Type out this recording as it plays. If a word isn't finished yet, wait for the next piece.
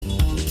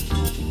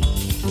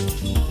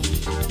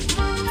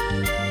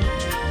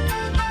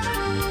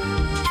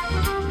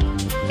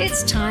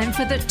It's time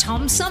for the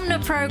Tom Sumner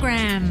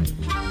Program.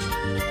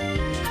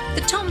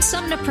 The Tom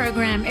Sumner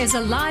Program is a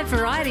live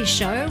variety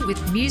show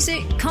with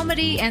music,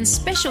 comedy, and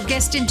special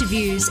guest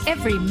interviews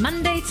every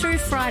Monday through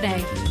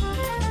Friday.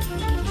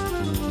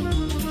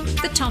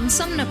 The Tom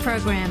Sumner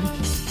Program.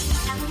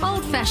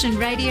 Old-fashioned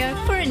radio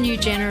for a new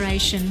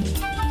generation.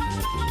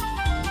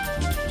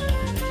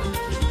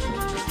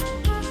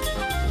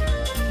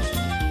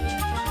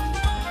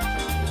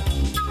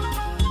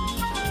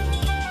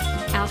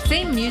 Our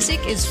theme music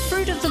is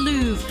Fruit of the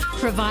Louvre,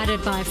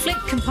 provided by Flint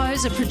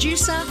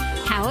composer-producer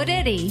Howard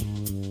Eddy.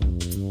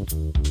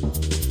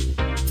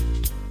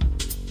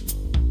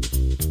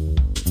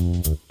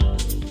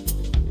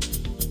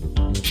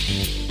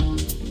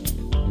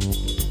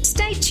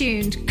 Stay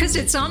tuned, because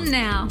it's on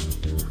now.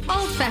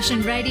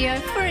 Old-fashioned radio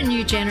for a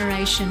new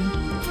generation.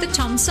 The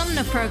Tom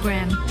Sumner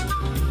Program.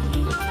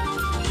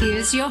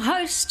 Here's your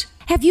host.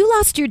 Have you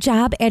lost your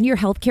job and your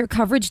healthcare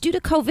coverage due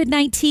to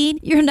COVID-19?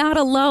 You're not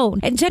alone,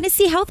 and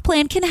Genesee Health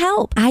Plan can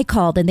help. I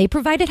called and they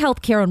provided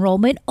healthcare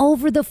enrollment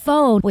over the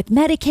phone with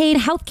Medicaid,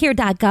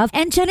 healthcare.gov,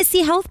 and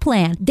Genesee Health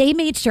Plan. They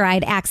made sure I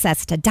had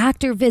access to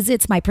doctor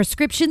visits, my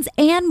prescriptions,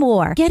 and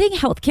more. Getting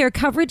healthcare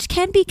coverage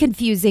can be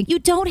confusing. You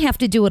don't have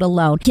to do it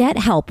alone. Get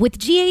help with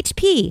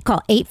GHP.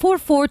 Call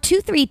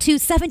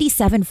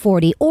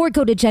 844-232-7740 or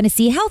go to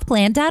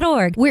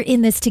GeneseeHealthPlan.org. We're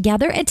in this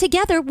together, and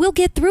together we'll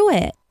get through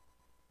it.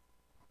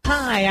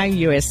 Hi, I'm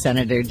U.S.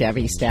 Senator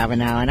Debbie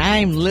Stabenow, and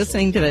I'm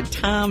listening to the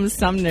Tom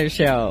Sumner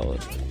Show.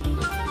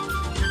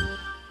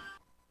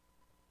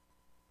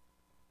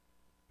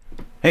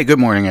 Hey, good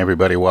morning,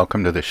 everybody.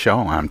 Welcome to the show.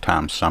 I'm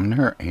Tom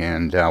Sumner,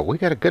 and we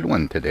got a good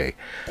one today.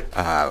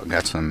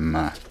 Got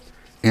some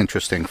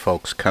interesting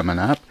folks coming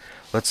up.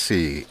 Let's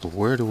see,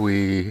 where do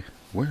we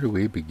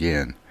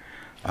begin?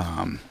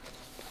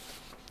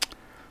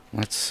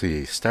 Let's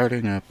see,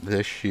 starting up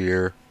this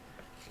year.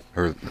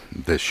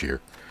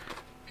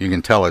 You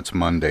can tell it's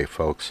Monday,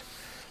 folks.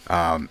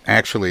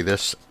 Actually,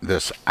 this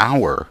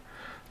hour,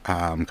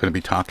 I'm going to be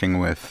talking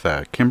with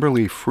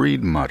Kimberly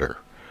Freidmutter,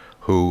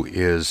 who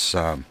is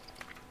a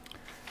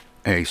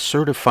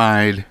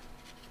certified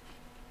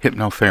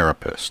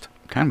hypnotherapist,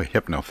 kind of a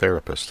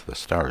hypnotherapist to the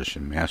stars,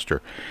 a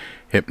master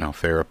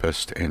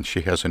hypnotherapist, and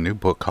she has a new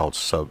book called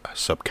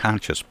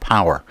Subconscious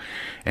Power,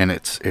 and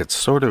it's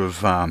sort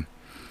of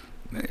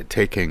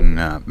taking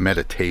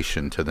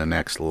meditation to the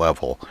next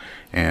level.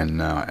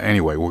 And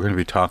anyway, we're going to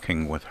be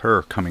talking with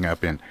her coming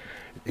up in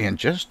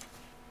just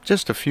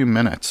a few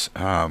minutes.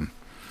 And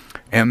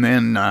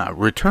then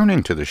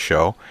returning to the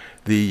show,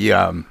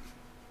 the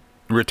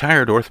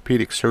retired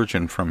orthopedic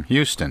surgeon from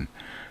Houston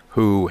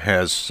who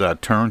has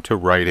turned to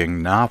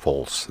writing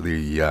novels,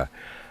 the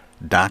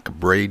Doc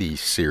Brady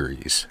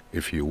series,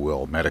 if you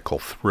will, medical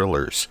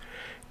thrillers.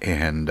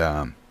 And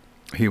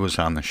he was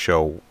on the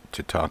show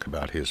to talk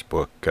about his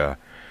book,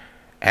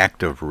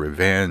 Act of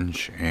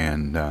Revenge,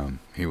 and I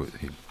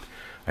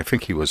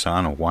think he was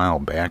on a while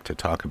back to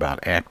talk about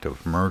Act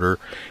of Murder.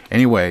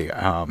 Anyway,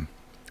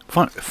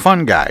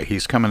 fun guy.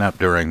 He's coming up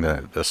during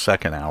the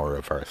second hour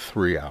of our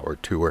 3-hour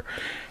tour.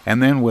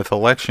 And then with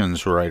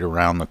elections right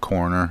around the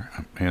corner,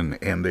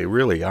 and they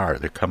really are,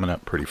 they're coming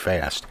up pretty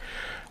fast,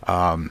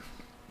 we're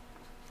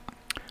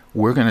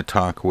going to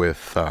talk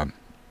with a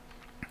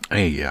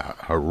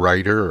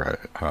writer,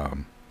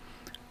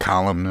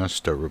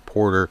 columnist, a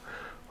reporter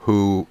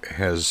who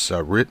has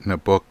written a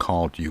book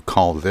called You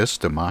Call This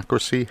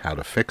Democracy? How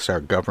to Fix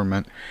Our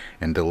Government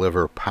and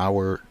Deliver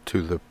Power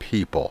to the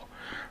People.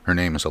 Her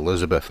name is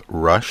Elizabeth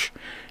Rush,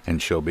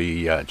 and she'll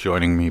be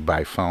joining me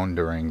by phone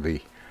during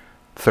the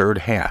third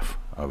half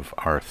of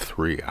our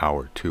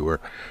 3-hour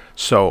tour.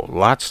 So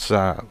lots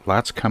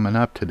coming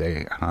up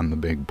today on the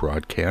big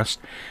broadcast.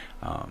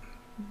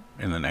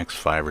 In the next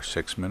 5 or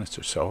 6 minutes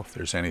or so, if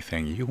there's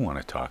anything you want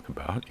to talk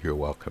about, you're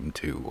welcome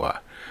to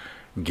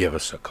give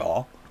us a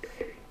call.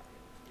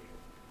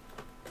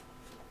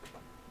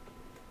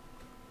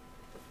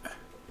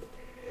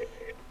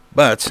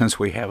 But since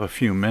we have a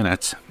few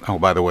minutes, oh,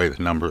 by the way,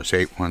 the number is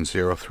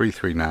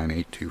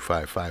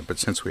 810-339-8255. But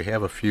since we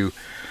have a few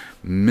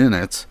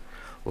minutes,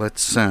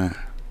 let's do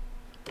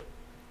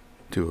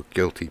a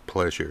guilty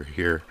pleasure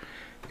here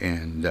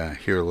and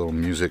hear a little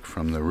music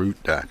from the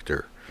Root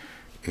Doctor.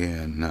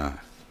 And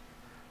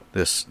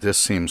this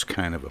seems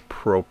kind of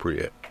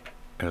appropriate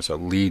as a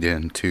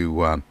lead-in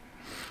to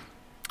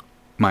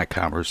my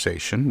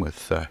conversation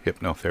with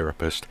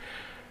hypnotherapist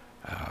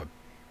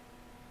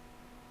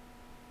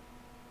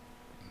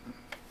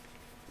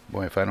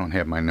boy, if I don't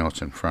have my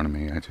notes in front of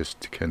me, I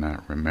just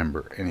cannot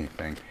remember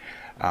anything.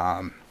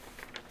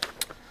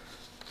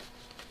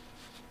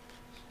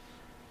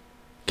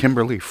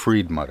 Kimberly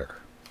Freidmutter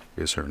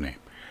is her name.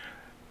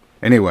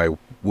 Anyway,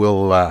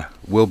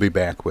 we'll be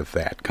back with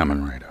that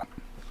coming right up.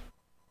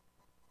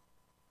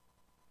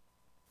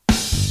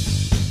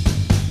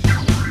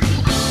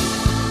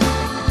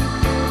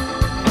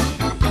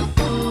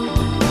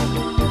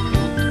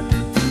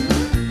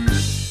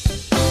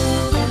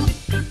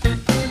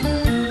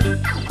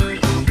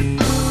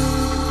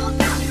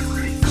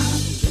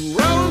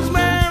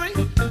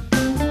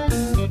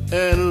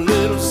 And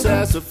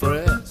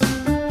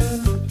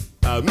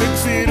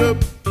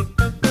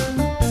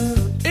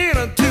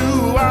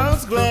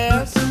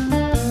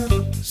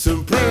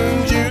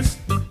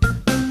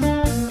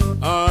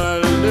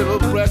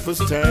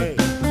breakfast time.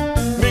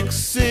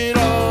 Mix it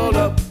all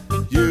up.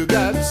 You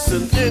got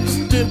some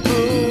instant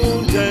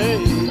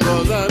poontang.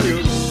 'Cause I'm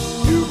your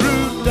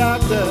root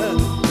doctor.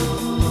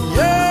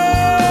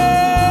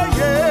 Yeah,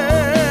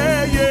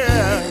 yeah,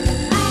 yeah.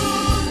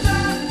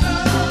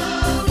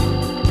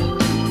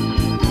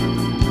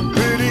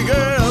 Pretty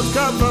girls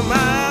come from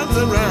miles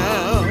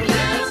around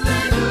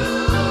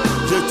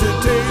just to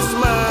taste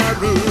my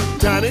root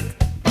tonic.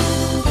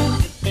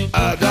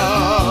 A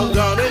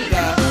doggone it,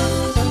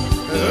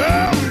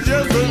 I'm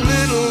just a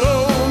little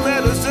old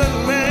medicine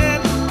man,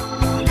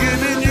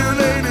 giving you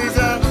ladies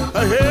a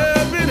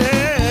helping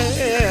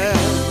hand.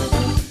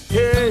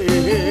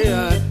 Hey,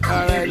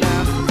 all right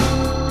now.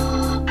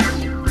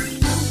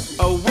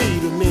 Oh,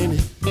 wait a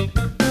minute,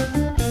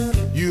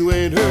 you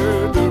ain't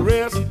heard the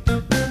rest.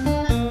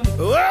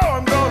 Oh,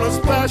 I'm gonna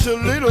splash a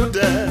little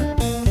dab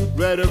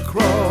right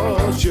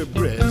across your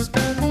breast.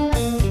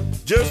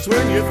 Just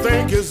when you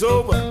think it's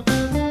over,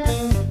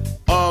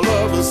 all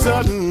of a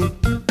sudden,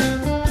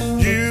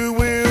 you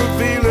will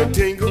feel a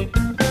tingle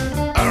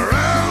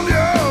around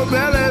your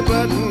belly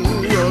button.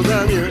 'Cause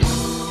I'm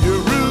your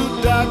root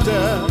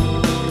doctor.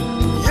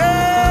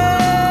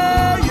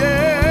 Yeah,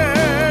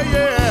 yeah,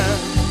 yeah.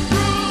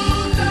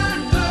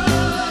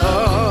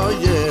 Oh,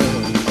 yeah.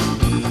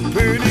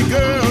 Pretty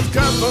girls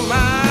come from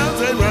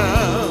miles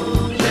around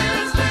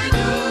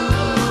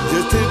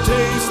just to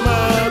taste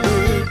my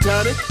root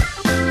tonic.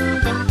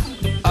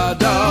 A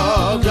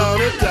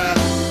doggone it,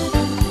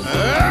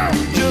 I'm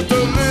just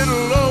a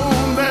little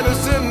old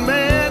medicine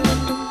man,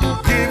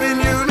 giving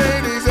you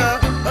ladies a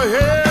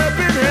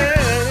helping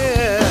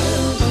hand.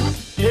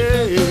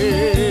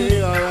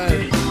 Hey, all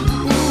right.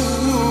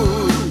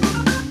 Ooh.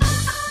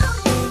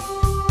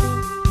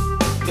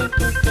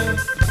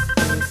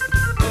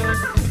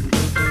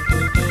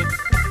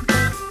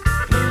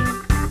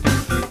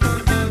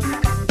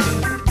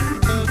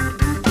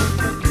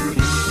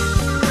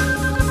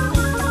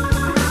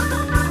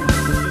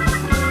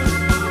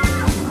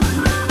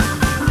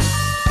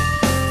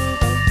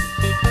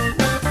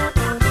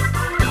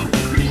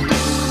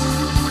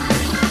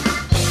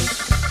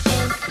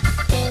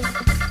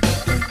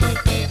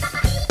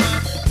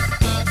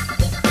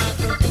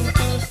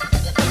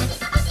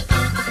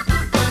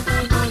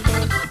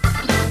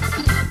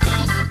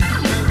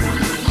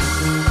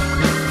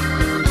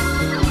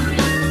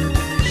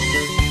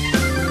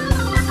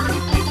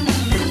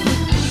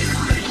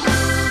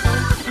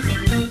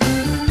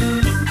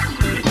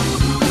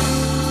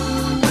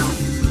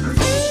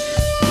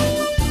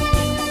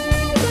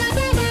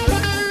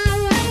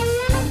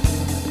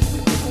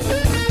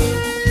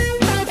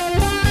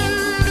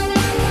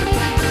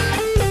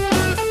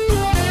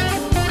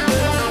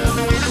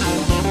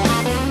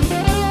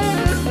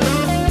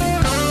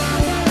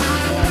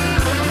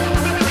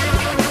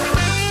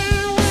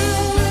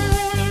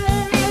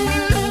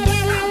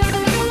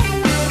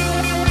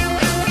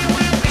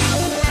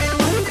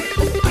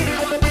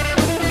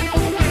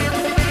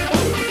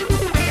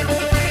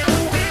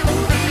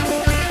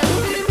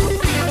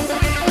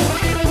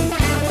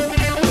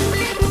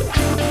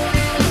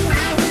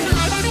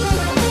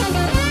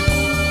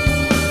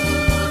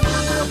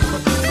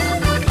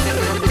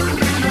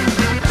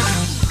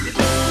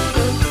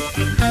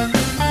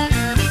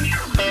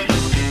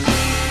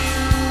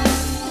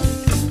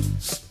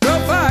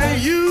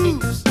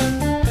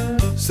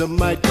 Some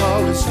might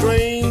call it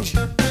strange,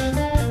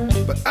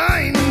 but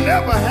I ain't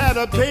never had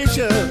a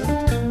patient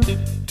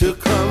to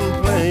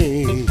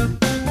complain.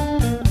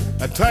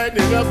 I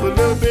tighten it up a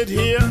little bit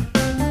here,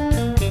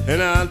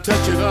 and I'll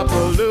touch it up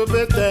a little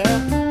bit there.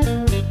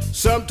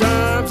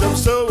 Sometimes I'm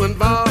so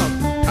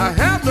involved, I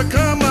have to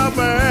come up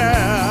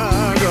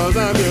here, 'cause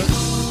I'm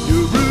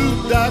your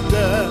root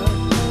doctor.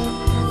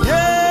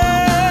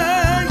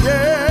 Yeah,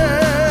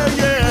 yeah,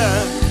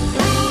 yeah.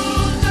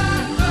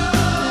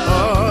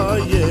 Oh,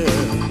 yeah.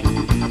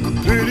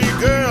 Pretty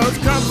girls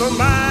come from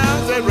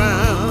miles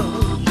around.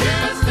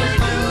 Yes, they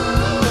do.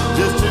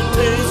 Just to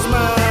taste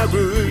my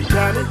root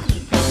tonic.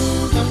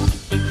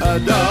 A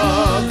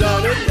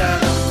doggone it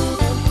down.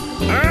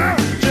 I'm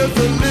just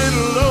a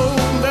little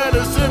old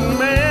medicine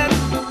man,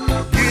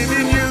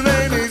 giving you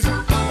ladies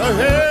a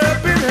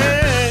helping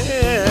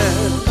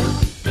hand.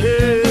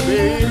 Hey,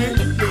 baby,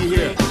 look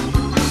here.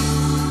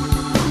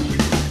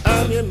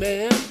 I'm your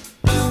man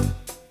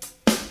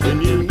when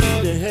you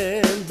need a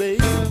hand,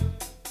 baby.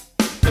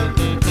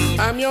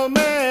 I'm your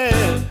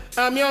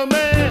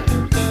man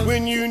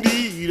when you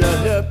need a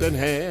helping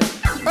hand.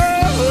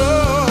 Oh,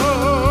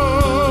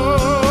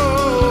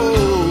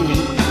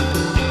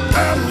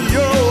 I'm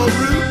your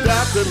root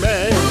doctor,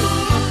 man.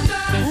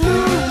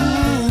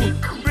 Ooh,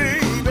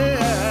 baby.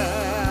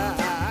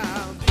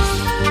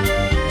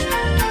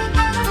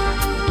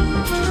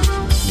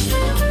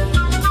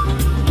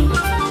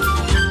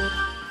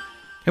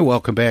 Hey,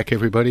 welcome back,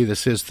 everybody.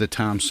 This is the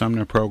Tom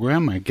Sumner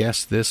Program. My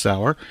guest this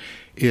hour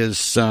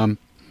is,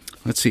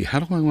 let's see, how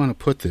do I want to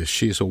put this?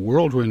 She's a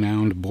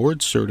world-renowned,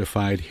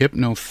 board-certified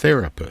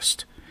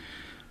hypnotherapist.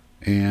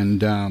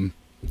 And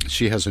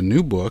she has a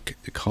new book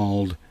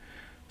called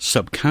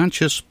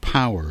Subconscious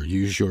Power.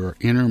 Use your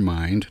inner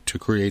mind to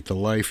create the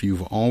life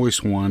you've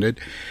always wanted.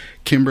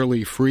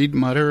 Kimberly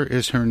Freidmutter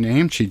is her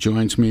name. She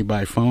joins me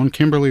by phone.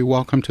 Kimberly,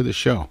 welcome to the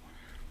show.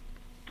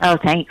 Oh,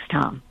 thanks,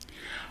 Tom.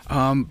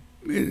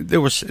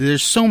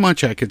 There's so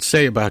much I could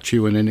say about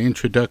you in an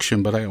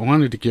introduction, but I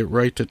wanted to get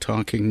right to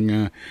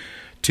talking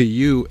to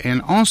you,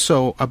 and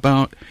also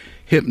about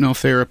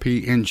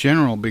hypnotherapy in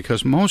general,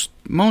 because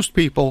most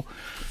people,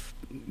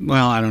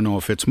 well, I don't know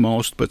if it's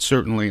most, but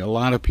certainly a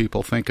lot of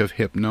people think of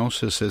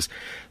hypnosis as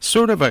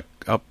sort of a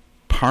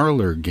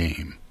parlor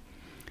game.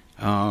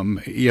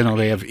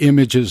 They have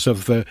images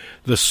of the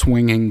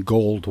swinging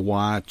gold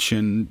watch,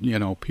 and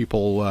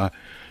people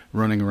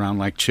running around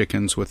like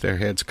chickens with their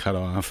heads cut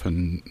off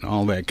and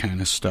all that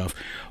kind of stuff.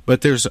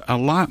 But there's a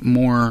lot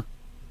more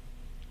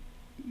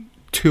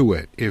to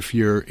it if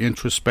you're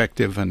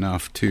introspective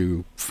enough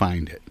to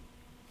find it.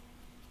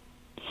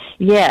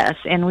 Yes,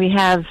 and we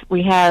have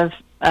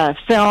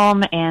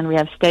film and we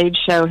have stage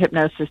show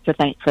hypnosis to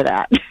thank for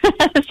that.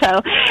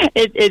 So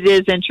it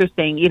is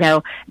interesting.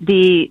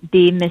 The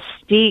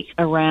mystique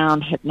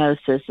around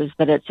hypnosis is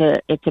that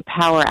it's a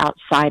power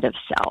outside of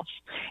self,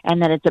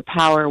 and that it's a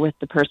power with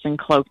the person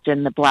cloaked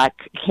in the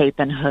black cape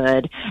and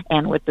hood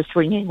and with the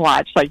swinging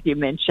watch, like you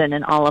mentioned,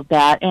 and all of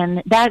that.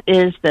 And that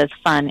is the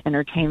fun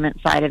entertainment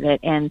side of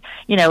it. And,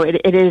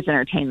 it is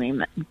entertaining,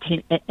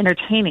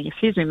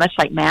 much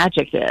like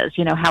magic is.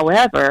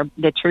 However,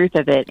 the truth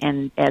of it,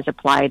 and as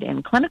applied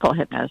in clinical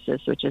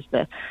hypnosis, which is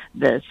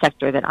the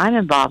sector that I'm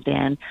involved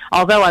in,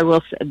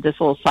 although this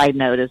little side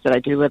note is that I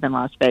do live in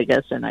Las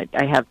Vegas, and I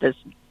have this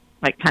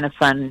kind of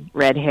fun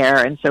red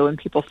hair, and so when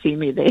people see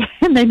me,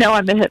 they know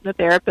I'm a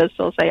hypnotherapist.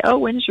 They'll say, "Oh,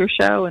 when's your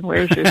show? And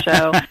where's your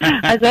show?"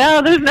 I say,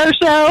 "Oh, there's no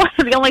show.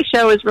 The only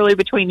show is really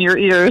between your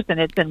ears, and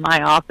it's in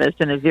my office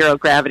in a zero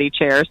gravity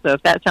chair. So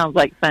if that sounds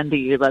like fun to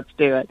you, let's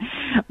do it."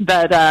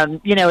 But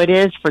it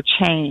is for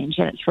change,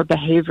 and it's for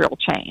behavioral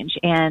change,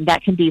 and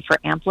that can be for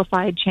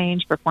amplified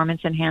change,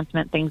 performance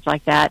enhancement, things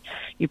like that.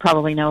 You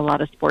probably know a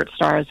lot of sports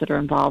stars that are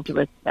involved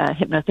with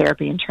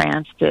hypnotherapy and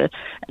trance to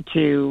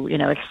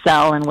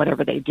excel in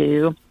whatever they do.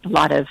 A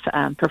lot of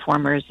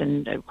performers,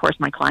 and of course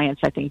my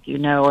clients, I think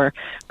are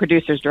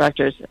producers,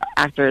 directors,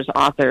 actors,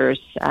 authors,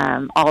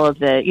 all of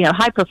the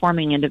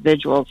high-performing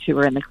individuals who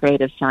are in the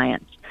creative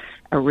science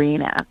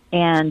arena.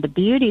 And the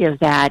beauty of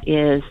that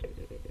is,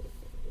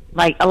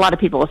 like a lot of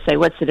people will say,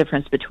 what's the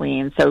difference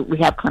between, so we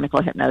have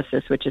clinical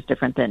hypnosis, which is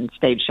different than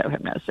stage show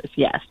hypnosis,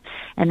 yes.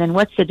 And then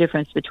what's the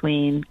difference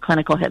between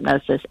clinical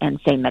hypnosis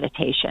and, say,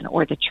 meditation,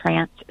 or the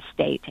trance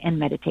state and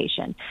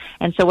meditation?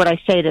 And so what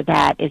I say to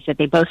that is that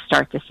they both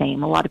start the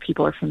same. A lot of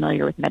people are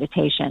familiar with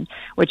meditation,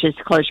 which is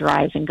close your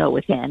eyes and go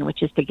within,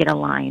 which is to get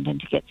aligned and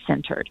to get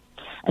centered.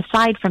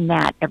 Aside from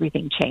that,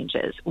 everything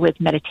changes.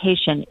 With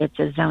meditation, it's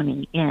a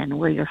zoning in,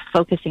 where you're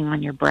focusing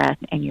on your breath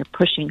and you're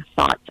pushing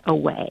thoughts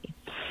away.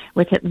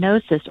 With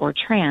hypnosis or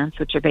trance,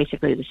 which are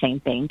basically the same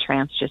thing,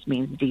 trance just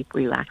means deep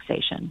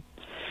relaxation.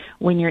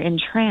 When you're in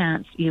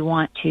trance, you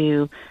want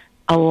to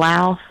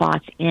allow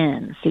thoughts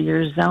in. So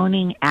you're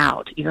zoning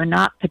out. You're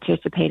not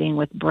participating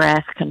with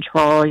breath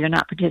control. You're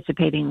not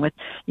participating with,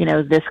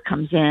 this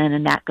comes in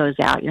and that goes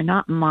out. You're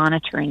not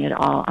monitoring it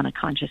all on a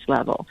conscious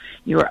level.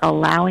 You're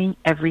allowing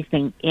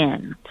everything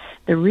in.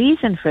 The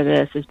reason for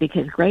this is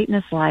because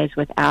greatness lies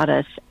without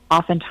us,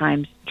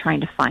 oftentimes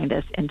trying to find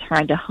us and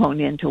trying to hone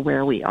into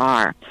where we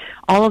are.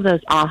 All of those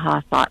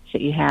aha thoughts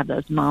that you have,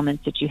 those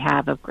moments that you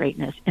have of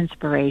greatness,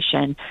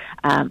 inspiration,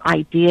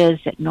 ideas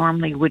that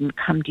normally wouldn't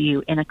come to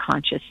you in a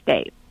conscious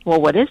state. Well,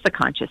 what is the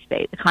conscious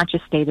state? The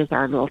conscious state is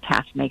our little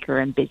task maker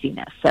and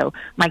busyness. So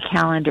my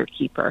calendar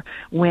keeper,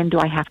 when do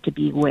I have to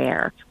be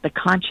where? The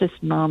conscious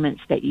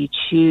moments that you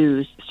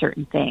choose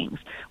certain things.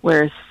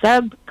 Whereas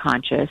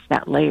subconscious,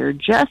 that layer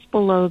just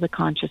below the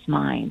conscious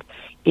mind,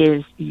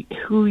 is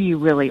who you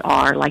really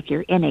are, like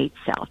your innate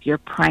self, your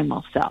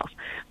primal self.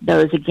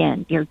 Those,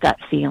 again, your gut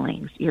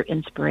feelings, your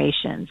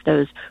inspirations,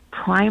 those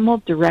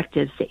primal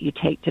directives that you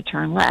take to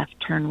turn left,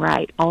 turn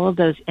right, all of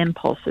those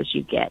impulses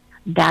you get.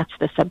 That's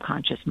the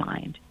subconscious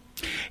mind.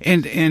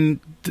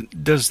 And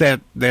does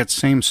that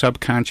same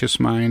subconscious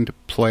mind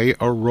play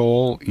a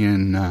role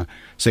in,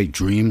 say,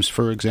 dreams,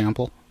 for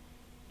example?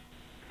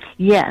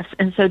 Yes,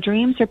 and so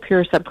dreams are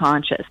pure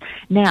subconscious.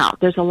 Now,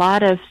 there's a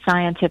lot of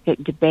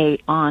scientific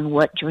debate on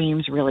what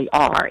dreams really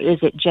are. Is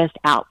it just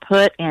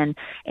output and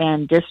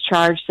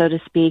discharge, so to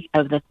speak,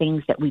 of the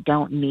things that we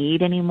don't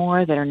need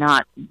anymore, that are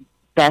not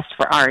best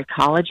for our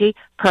ecology?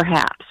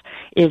 Perhaps.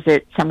 Is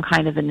it some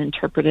kind of an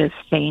interpretive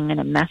thing and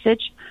a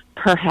message?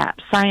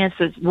 Perhaps. Science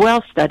is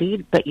well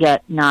studied, but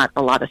yet not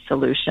a lot of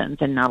solutions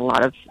and not a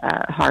lot of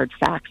hard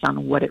facts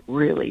on what it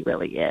really,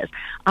 really is.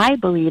 I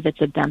believe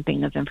it's a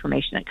dumping of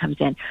information that comes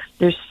in.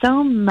 There's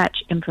so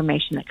much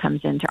information that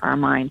comes into our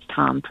minds,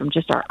 Tom, from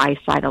just our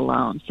eyesight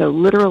alone. So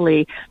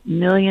literally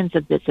millions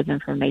of bits of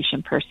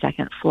information per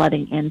second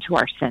flooding into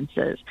our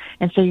senses.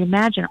 And so you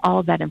imagine all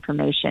of that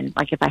information,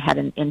 like if I had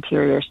an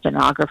interior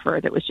stenographer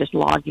that was just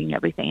logging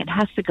everything, it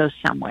has to go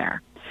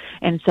somewhere.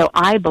 And so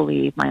I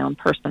believe my own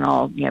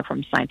personal,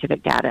 from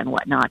scientific data and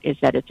whatnot, is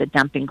that it's a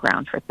dumping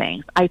ground for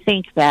things. I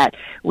think that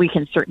we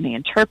can certainly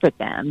interpret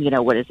them,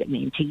 what does it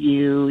mean to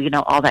you,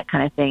 all that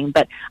kind of thing.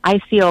 But I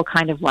feel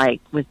kind of like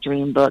with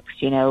dream books,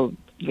 your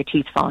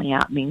teeth falling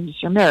out means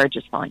your marriage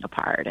is falling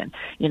apart, and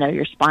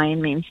your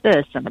spine means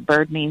this and the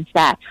bird means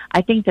that.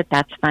 I think that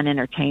that's fun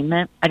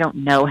entertainment. I don't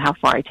know how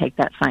far I take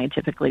that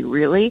scientifically,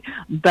 really,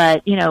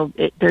 but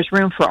there's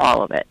room for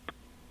all of it.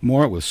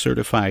 More with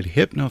certified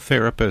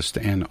hypnotherapist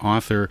and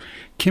author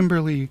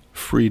Kimberly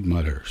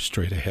Freidmutter.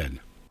 Straight ahead.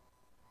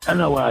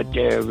 Hello out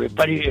there,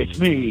 everybody. It's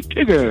me,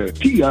 Tigger.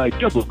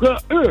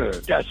 T-I-G-G-R.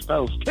 That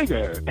spells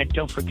Tigger. And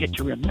don't forget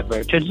to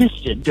remember to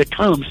listen to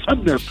Tom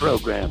Sumner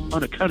program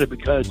on account of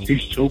because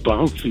he's so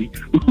bouncy.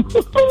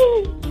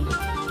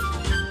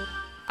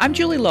 I'm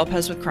Julie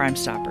Lopez with Crime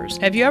Stoppers.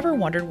 Have you ever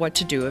wondered what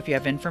to do if you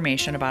have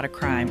information about a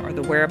crime or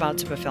the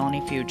whereabouts of a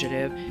felony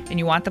fugitive and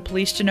you want the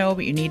police to know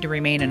but you need to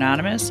remain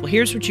anonymous? Well,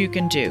 here's what you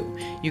can do.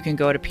 You can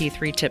go to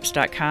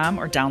p3tips.com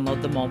or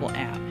download the mobile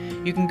app.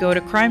 You can go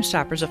to Crime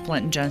Stoppers of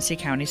Flint and Genesee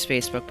County's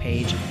Facebook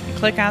page and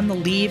click on the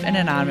Leave an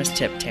Anonymous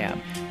Tip tab,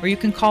 or you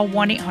can call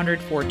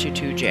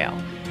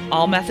 1-800-422-JAIL.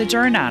 All methods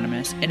are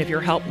anonymous, and if your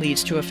help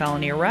leads to a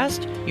felony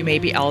arrest, you may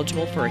be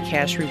eligible for a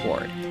cash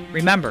reward.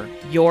 Remember,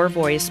 your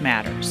voice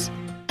matters.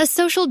 A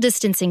social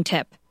distancing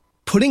tip.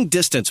 Putting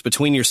distance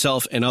between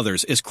yourself and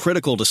others is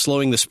critical to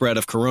slowing the spread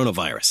of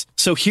coronavirus.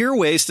 So here are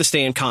ways to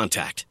stay in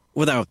contact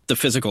without the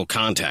physical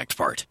contact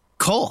part.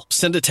 Call,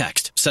 send a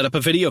text, set up a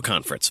video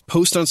conference,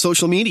 post on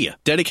social media,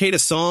 dedicate a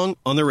song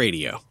on the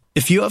radio.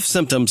 If you have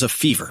symptoms of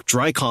fever,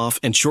 dry cough,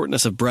 and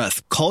shortness of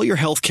breath, call your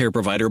healthcare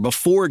provider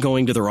before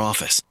going to their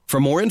office. For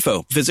more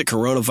info, visit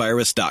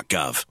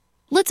coronavirus.gov.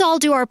 Let's all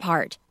do our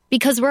part,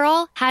 because we're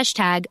all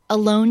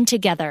 #alone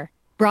together.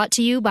 Brought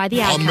to you by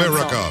the Ad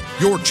America,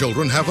 Council. your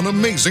children have an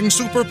amazing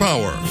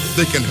superpower.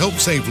 They can help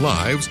save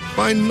lives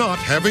by not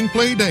having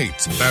play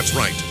dates. That's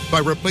right. By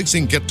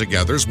replacing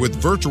get-togethers with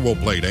virtual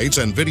play dates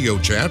and video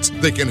chats,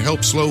 they can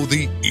help slow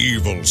the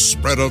evil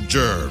spread of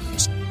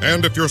germs.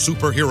 And if your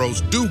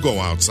superheroes do go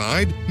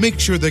outside, make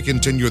sure they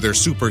continue their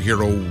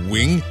superhero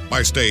wing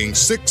by staying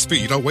 6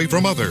 feet away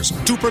from others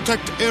to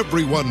protect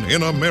everyone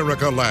in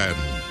America land.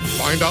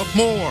 Find out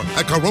more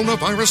at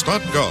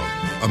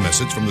coronavirus.gov. A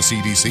message from the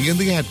CDC and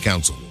the Ad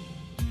Council.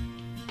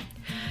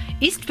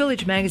 East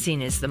Village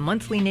Magazine is the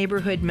monthly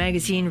neighborhood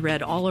magazine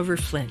read all over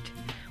Flint.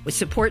 With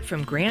support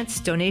from grants,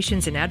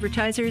 donations, and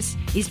advertisers,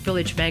 East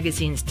Village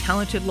Magazine's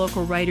talented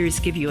local writers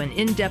give you an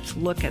in-depth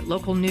look at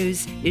local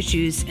news,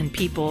 issues, and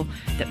people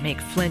that make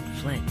Flint,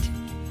 Flint.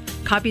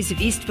 Copies of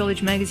East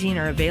Village Magazine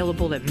are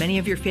available at many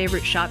of your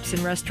favorite shops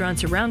and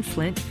restaurants around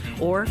Flint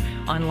or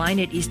online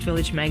at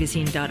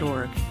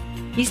eastvillagemagazine.org.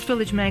 East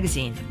Village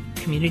Magazine,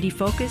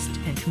 community-focused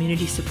and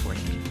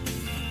community-supported.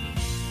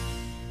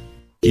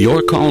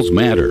 Your calls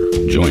matter.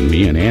 Join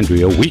me and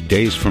Andrea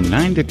weekdays from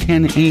 9 to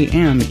 10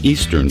 a.m.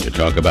 Eastern to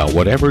talk about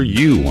whatever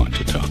you want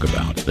to talk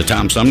about. The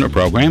Tom Sumner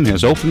program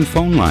has open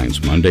phone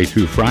lines Monday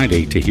through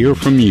Friday to hear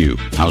from you.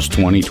 How's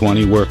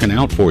 2020 working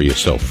out for you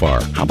so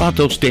far? How about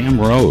those damn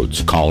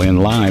roads? Call in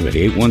live at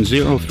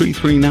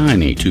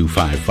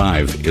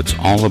 810-339-8255. It's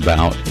all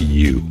about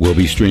you. We'll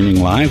be streaming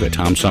live at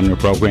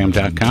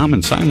TomSumnerProgram.com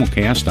and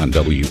simulcast on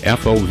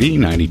WFOV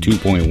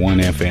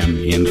 92.1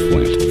 FM in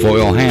Flint.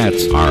 Foil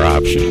hats are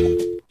optional.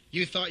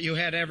 You thought you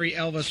had every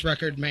Elvis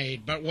record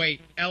made, but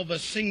wait,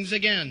 Elvis sings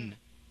again.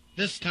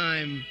 This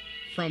time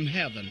from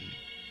heaven.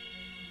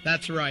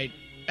 That's right,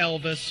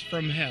 Elvis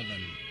from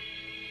heaven.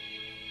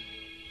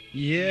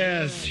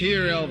 Yes,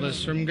 hear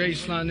Elvis from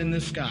Graceland in the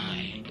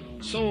sky.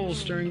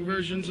 Soul-stirring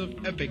versions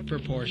of epic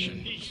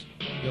proportions.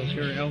 You'll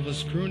hear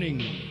Elvis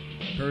crooning,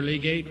 Pearly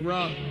Gate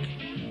Rock.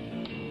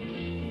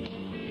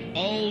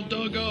 All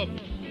Dug Up,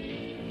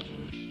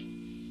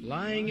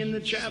 Lying in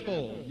the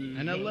Chapel,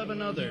 and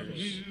 11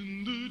 others.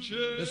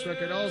 This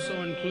record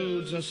also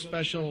includes a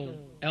special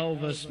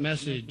Elvis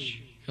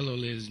message. Hello,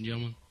 ladies and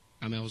gentlemen.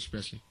 I'm Elvis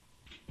Presley.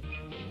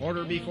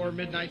 Order before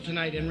midnight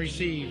tonight and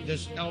receive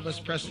this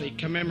Elvis Presley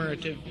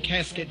commemorative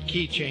casket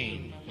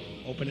keychain.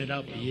 Open it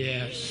up.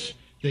 Yes,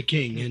 the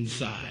king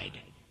inside.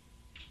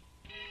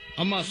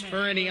 A must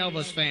for any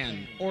Elvis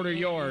fan. Order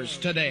yours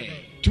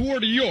today. To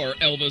order your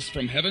Elvis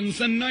from Heaven,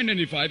 send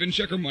 $9.95 in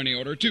check or money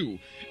order to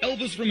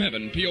Elvis from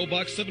Heaven, P.O.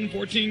 Box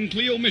 714,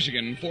 Clio,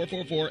 Michigan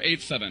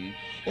 44487.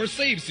 Or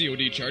save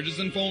COD charges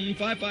and phone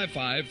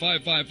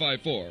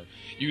 555-5554.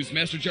 Use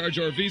MasterCharge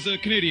or Visa.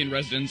 Canadian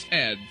residents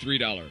add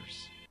 $3.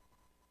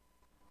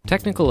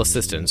 Technical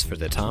assistance for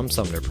the Tom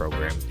Sumner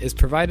program is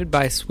provided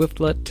by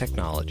Swiftlet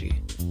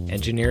Technology,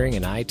 engineering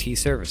and IT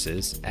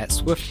services at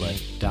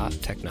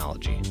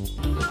swiftlet.technology.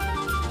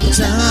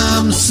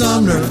 Tom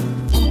Sumner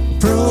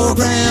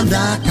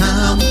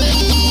Program.com.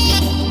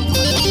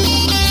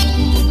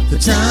 The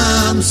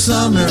Tom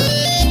Sumner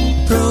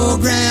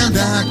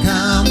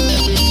Program.com.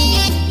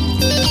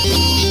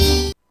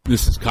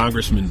 This is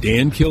Congressman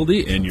Dan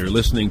Kildee, and you're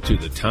listening to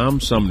the Tom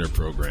Sumner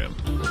Program.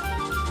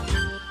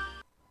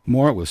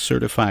 More with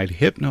certified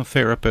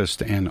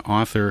hypnotherapist and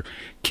author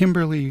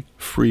Kimberly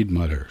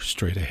Freidmutter.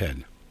 Straight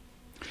ahead.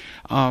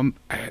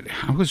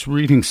 I was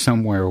reading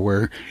somewhere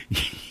where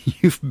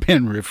you've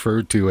been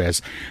referred to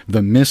as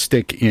the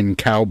mystic in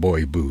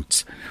cowboy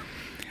boots.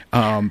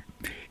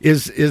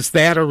 Is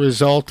that a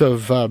result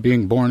of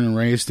being born and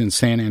raised in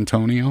San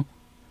Antonio?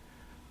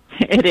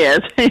 It is.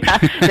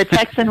 The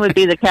Texan would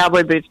be the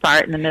cowboy boots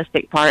part and the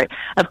mystic part.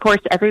 Of course,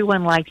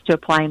 everyone likes to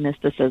apply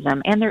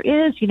mysticism. And there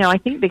is, I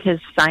think because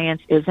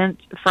science isn't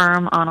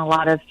firm on a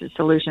lot of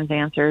solutions,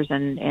 answers,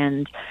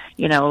 and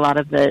a lot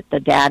of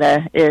the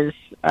data is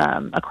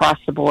across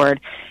the board,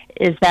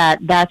 is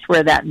that's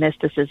where that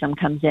mysticism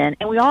comes in.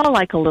 And we all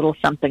like a little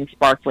something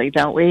sparkly,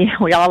 don't we?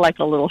 We all like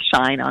a little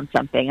shine on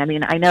something. I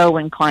mean, I know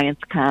when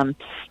clients come,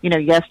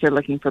 yes, they're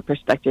looking for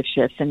perspective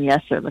shifts, and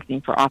yes, they're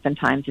looking for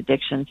oftentimes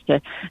addictions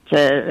to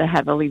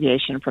have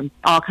alleviation from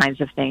all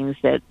kinds of things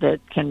that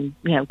can,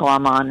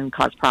 glom on and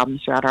cause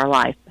problems throughout our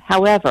life.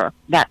 However,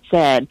 that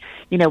said,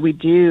 we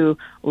do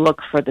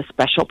look for the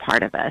special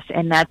part of us,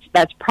 and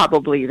that's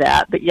probably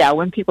that. But yeah,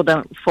 when people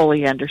don't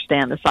fully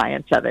understand the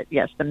science of it,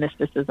 yes, the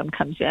mysticism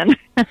comes in.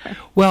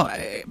 Well,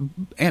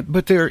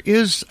 but there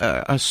is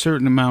a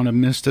certain amount of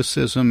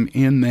mysticism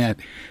in that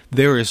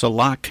there is a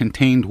lot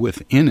contained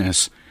within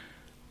us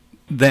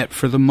that,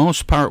 for the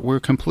most part,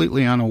 we're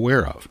completely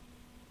unaware of.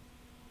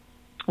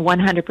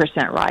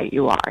 100% right,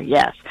 you are,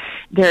 yes.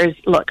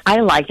 Look, I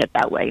like it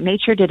that way.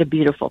 Nature did a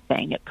beautiful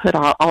thing. It put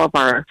all of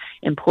our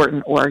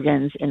important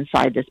organs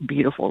inside this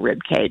beautiful rib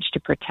cage to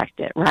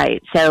protect it,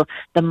 right? So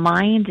the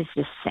mind is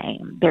the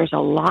same. There's a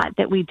lot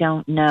that we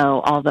don't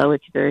know, although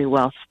it's very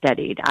well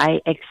studied. I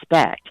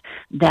expect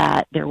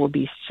that there will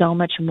be so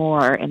much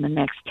more in the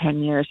next 10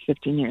 years,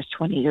 15 years,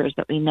 20 years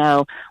that we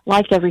know,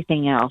 like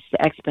everything else, the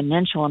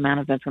exponential amount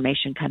of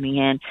information coming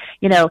in,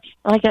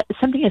 like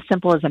something as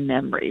simple as a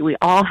memory. We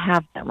all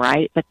have them,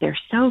 right? But they're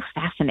so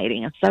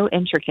fascinating and so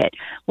intricate.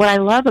 What I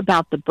love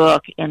about the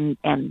book and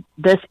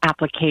this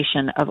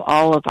application of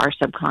all of our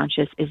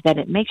subconscious is that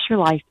it makes your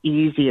life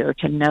easier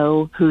to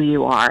know who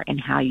you are and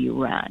how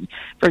you run.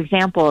 For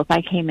example, if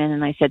I came in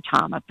and I said,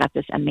 Tom, I've got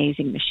this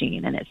amazing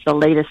machine and it's the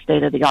latest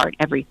state of the art,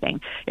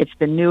 everything. It's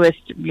the newest,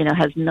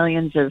 has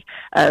millions of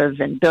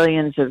and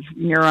billions of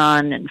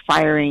neuron and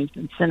firings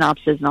and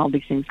synapses and all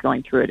these things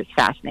going through it. It's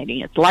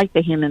fascinating. It's like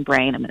the human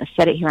brain. I'm going to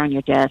set it here on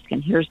your desk,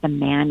 and here's the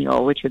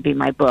manual, which would be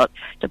my book,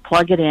 to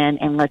plug it in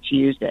and let's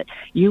use it.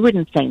 You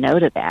wouldn't say no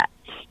to that.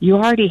 You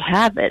already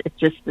have it. It's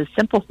just the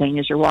simple thing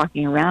is you're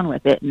walking around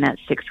with it in that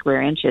 6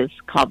 square inches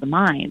called the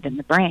mind and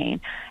the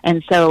brain.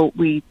 And so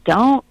we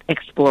don't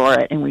explore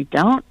it, and we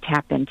don't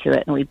tap into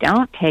it, and we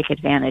don't take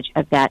advantage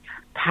of that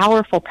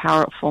powerful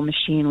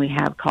machine we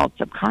have called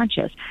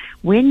subconscious.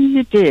 When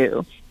you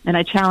do, and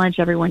I challenge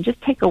everyone,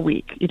 just take a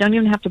week. You don't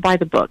even have to buy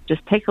the book.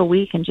 Just take a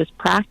week and just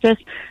practice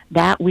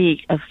that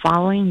week of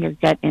following your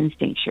gut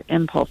instincts, your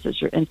impulses,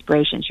 your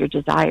inspirations, your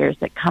desires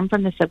that come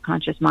from the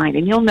subconscious mind.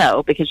 And you'll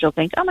know, because you'll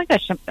think, oh my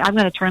gosh, I'm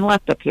going to turn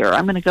left up here. Or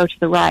I'm going to go to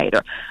the right.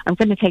 Or I'm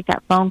going to take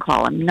that phone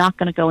call. I'm not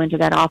going to go into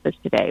that office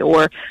today.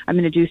 Or I'm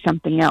going to do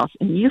something else.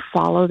 And you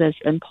follow those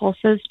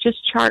impulses,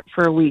 just chart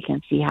for a week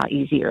and see how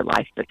easy your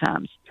life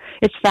becomes.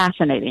 It's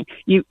fascinating.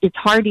 It's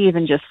hard to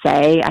even just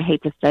say. I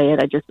hate to say it.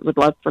 I just would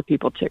love for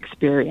people to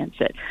experience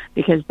it,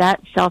 because that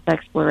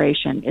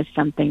self-exploration is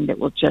something that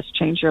will just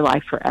change your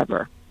life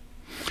forever.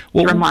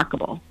 Well, it's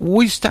remarkable.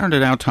 We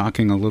started out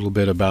talking a little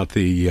bit about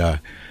the,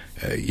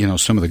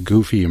 some of the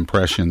goofy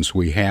impressions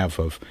we have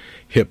of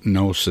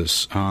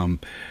hypnosis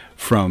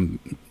from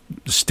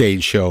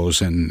stage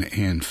shows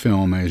and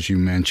film, as you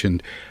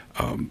mentioned.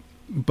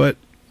 But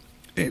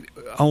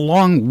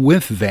along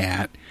with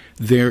that,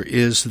 there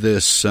is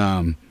this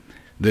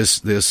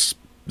this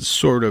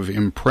sort of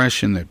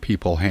impression that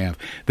people have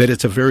that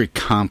it's a very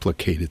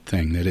complicated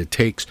thing, that it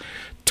takes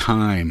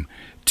time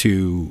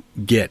to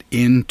get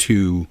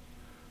into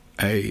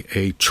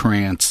a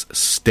trance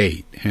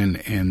state, and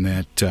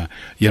that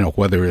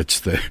whether it's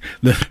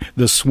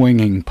the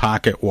swinging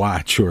pocket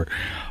watch or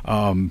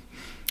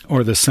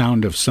the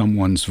sound of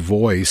someone's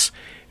voice,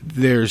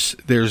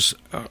 there's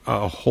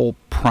a whole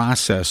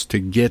process to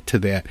get to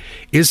that.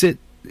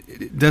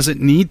 Does it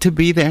need to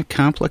be that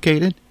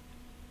complicated?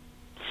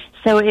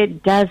 So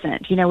it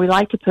doesn't. We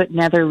like to put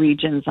nether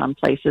regions on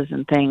places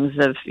and things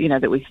of,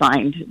 that we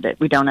find that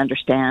we don't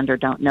understand or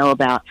don't know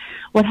about.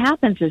 What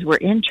happens is we're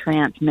in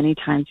trance many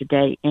times a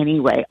day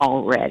anyway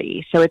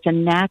already. So it's a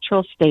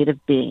natural state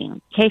of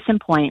being. Case in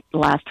point, the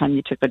last time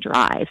you took a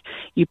drive,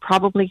 you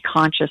probably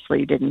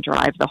consciously didn't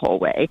drive the whole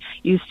way.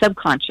 You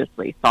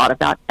subconsciously thought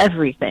about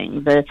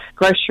everything, the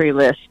grocery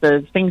list,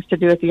 the things to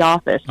do at the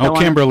office. Oh,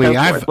 Kimberly,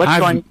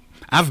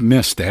 I've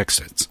missed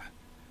exits.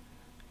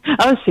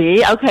 Oh,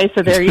 see? Okay,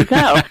 so there you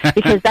go.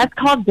 Because that's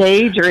called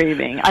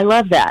daydreaming. I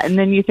love that. And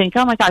then you think,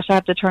 oh my gosh, I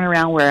have to turn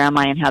around. Where am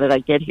I and how did I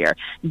get here?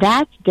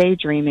 That's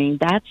daydreaming.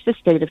 That's the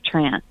state of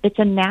trance. It's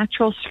a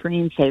natural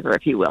screensaver,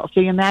 if you will.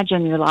 So you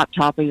imagine your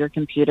laptop or your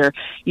computer.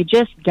 You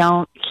just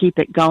don't keep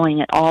it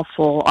going at all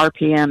full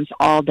RPMs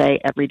all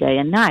day, every day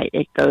and night.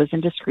 It goes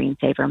into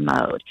screensaver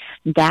mode.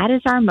 That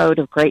is our mode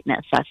of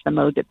greatness. That's the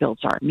mode that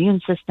builds our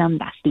immune system.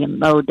 That's the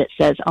mode that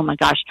says, oh my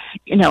gosh,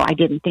 I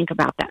didn't think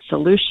about that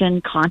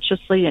solution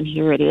consciously story and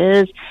here it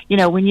is. You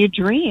know, when you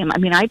dream, I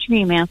mean, I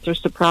dream answers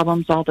to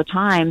problems all the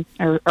time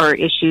or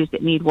issues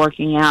that need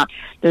working out.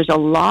 There's a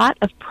lot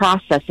of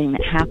processing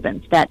that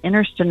happens. That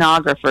inner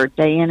stenographer,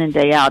 day in and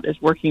day out,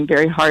 is working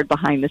very hard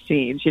behind the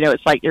scenes. You know,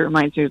 it's like, it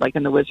reminds me, like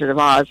in The Wizard of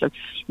Oz, of,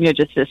 you know,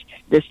 just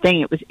this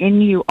thing. It was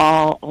in you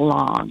all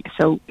along.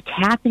 So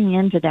tapping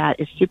into that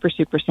is super,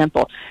 super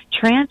simple.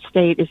 Trance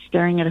state is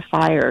staring at a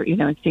fire, you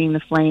know, and seeing the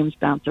flames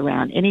bounce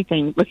around.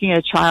 Anything, looking at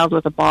a child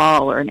with a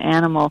ball or an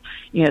animal,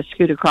 you know,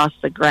 scoot across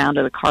the ground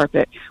or the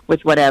carpet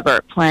with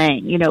whatever,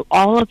 playing. You know,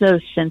 all of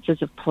those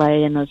senses of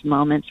play in those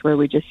moments where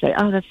we just say,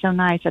 oh, that's so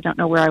nice. I don't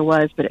know where I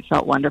was, but it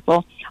felt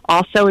wonderful.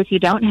 Also, if you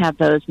don't have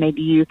those,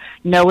 maybe you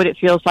know what it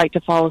feels like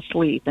to fall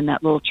asleep and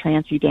that little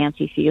trancey,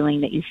 dancy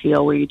feeling that you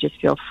feel where you just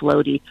feel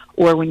floaty,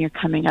 or when you're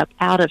coming up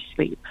out of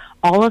sleep.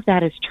 All of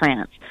that is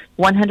trance.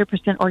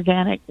 100%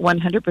 organic,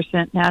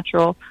 100%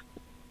 natural,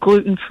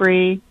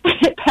 gluten-free.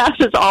 It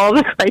passes all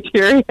the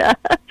criteria.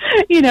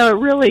 You know, it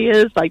really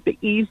is like the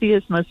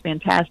easiest, most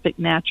fantastic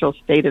natural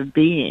state of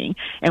being.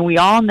 And we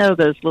all know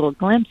those little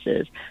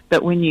glimpses.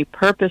 But when you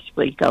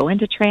purposefully go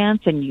into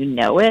trance and you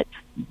know it,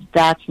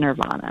 that's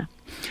nirvana.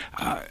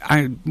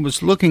 I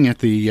was looking at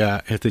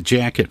the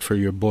jacket for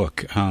your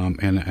book,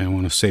 and I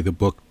want to say the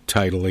book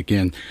title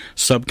again: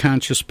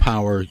 Subconscious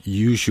Power,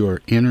 Use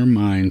Your Inner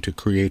Mind to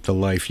Create the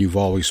Life You've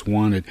Always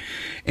Wanted.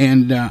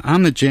 And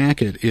on the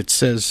jacket it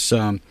says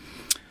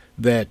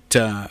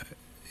that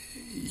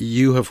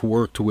you have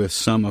worked with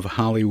some of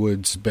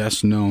Hollywood's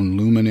best-known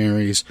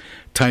luminaries,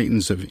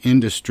 titans of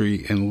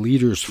industry, and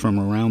leaders from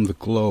around the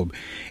globe.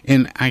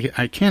 And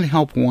I can't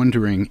help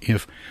wondering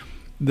if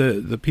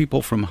the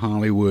people from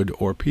Hollywood,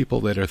 or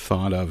people that are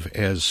thought of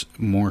as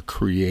more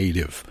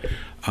creative,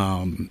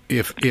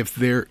 if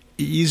they're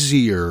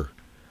easier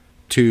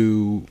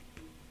to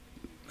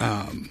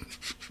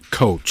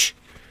coach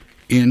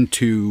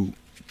into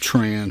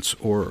trance,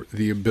 or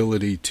the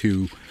ability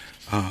to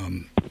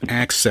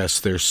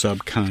access their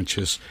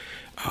subconscious,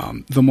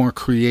 the more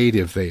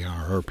creative they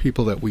are, or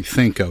people that we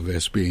think of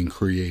as being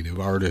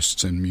creative,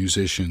 artists and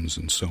musicians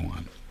and so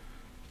on.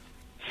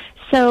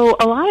 So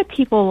a lot of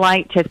people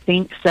like to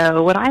think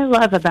so. What I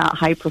love about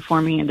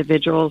high-performing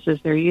individuals is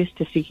they're used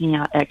to seeking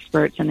out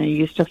experts and they're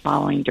used to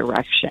following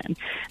direction.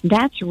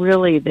 That's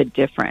really the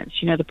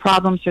difference. You know, the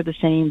problems are the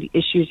same, the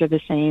issues are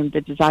the same, the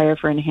desire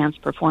for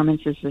enhanced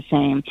performance is the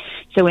same.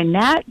 So in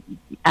that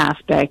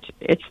aspect,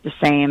 it's the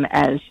same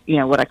as, you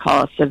know, what I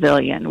call a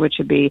civilian, which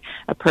would be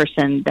a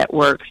person that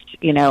works,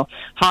 you know,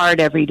 hard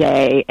every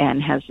day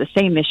and has the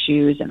same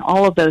issues and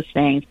all of those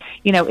things.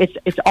 You know,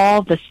 it's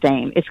all the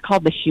same. It's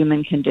called the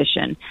human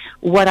condition.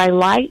 What I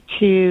like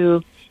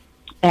to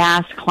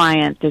ask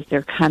clients as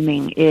they're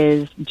coming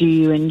is, do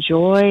you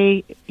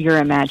enjoy your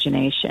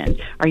imagination?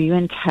 Are you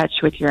in touch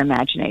with your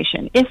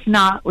imagination? If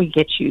not, we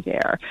get you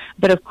there.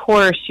 But of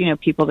course, you know,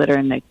 people that are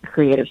in the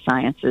creative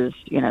sciences,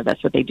 you know,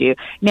 that's what they do.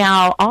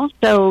 Now,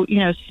 also, you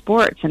know,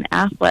 sports and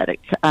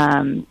athletic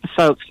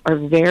folks are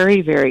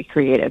very, very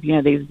creative. You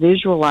know, they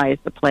visualize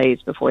the plays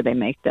before they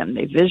make them.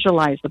 They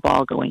visualize the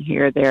ball going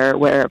here, there,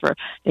 wherever.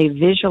 They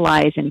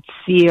visualize and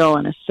feel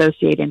and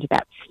associate into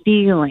that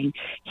feeling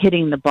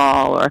hitting the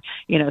ball, or,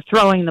 you know,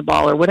 throwing the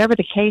ball, or whatever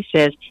the case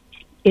is.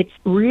 It's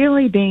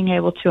really being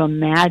able to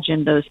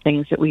imagine those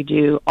things that we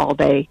do all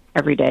day,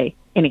 every day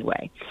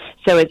anyway.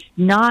 So it's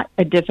not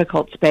a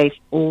difficult space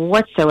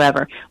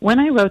whatsoever. When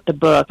I wrote the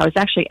book, I was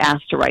actually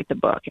asked to write the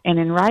book. And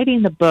in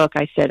writing the book,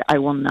 I said, I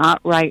will not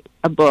write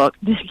a book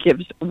that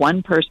gives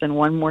one person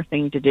one more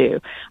thing to do.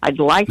 I'd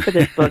like for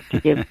this book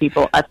to give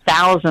people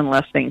 1,000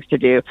 less things to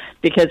do,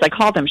 because I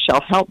call them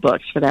self-help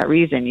books for that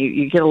reason.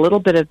 You get a little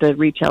bit of the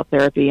retail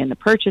therapy and the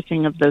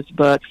purchasing of those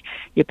books,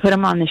 you put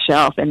them on the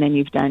shelf, and then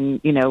you've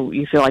done, you know,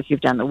 you feel like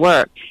you've done the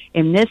work.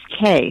 In this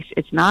case,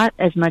 it's not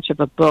as much of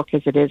a book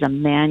as it is a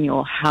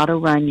manual, how to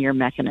run your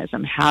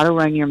mechanism, how to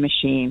run your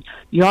machine.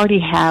 You already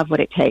have what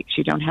it takes.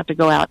 You don't have to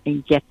go out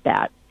and get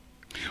that.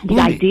 The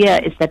idea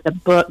is that the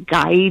book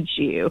guides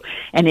you,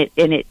 and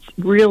it's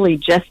really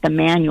just a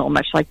manual,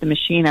 much like the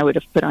machine I would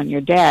have put on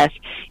your desk.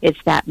 It's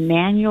that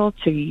manual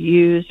to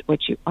use what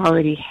you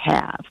already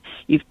have.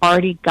 You've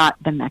already got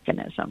the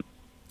mechanism.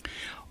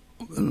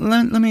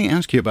 Let me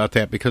ask you about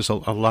that, because a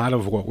lot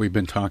of what we've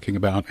been talking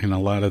about, and a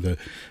lot of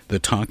the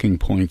talking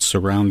points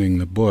surrounding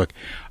the book,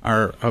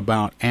 are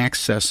about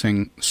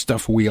accessing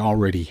stuff we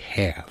already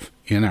have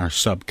in our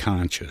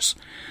subconscious.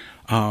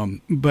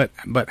 But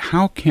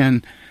how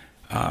can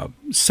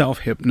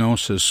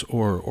self-hypnosis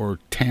or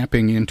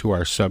tapping into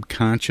our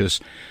subconscious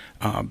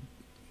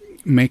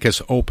make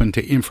us open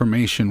to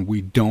information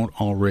we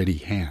don't already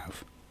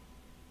have?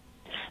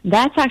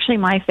 That's actually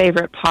my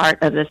favorite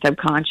part of the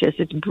subconscious.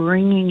 It's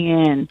bringing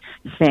in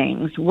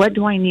things. What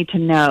do I need to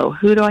know?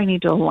 Who do I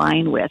need to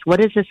align with? What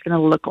is this going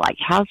to look like?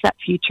 How's that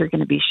future going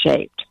to be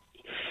shaped?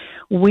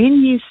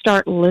 When you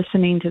start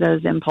listening to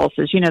those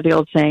impulses, you know the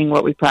old saying,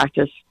 what we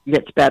practice,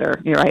 gets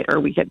better, right? Or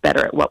we get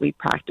better at what we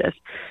practice.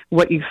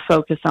 What you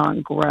focus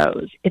on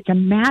grows. It's a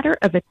matter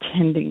of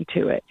attending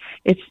to it.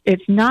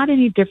 It's not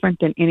any different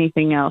than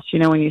anything else. You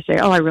know, when you say,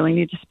 oh, I really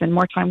need to spend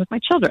more time with my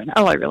children.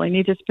 Oh, I really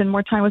need to spend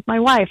more time with my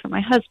wife or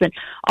my husband.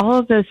 All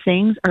of those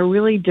things are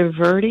really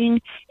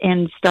diverting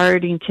and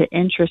starting to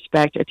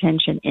introspect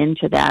attention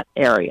into that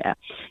area.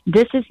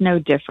 This is no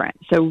different.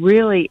 So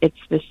really, it's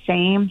the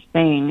same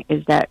thing,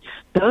 is that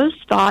those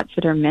thoughts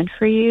that are meant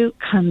for you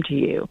come to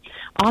you.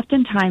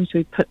 Oftentimes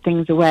we put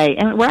things away,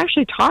 and we're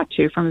actually taught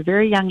to from a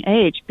very young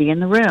age, be in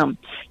the room,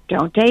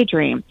 don't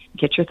daydream,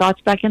 get your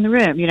thoughts back in the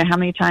room. You know, how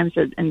many times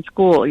in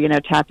school, you know,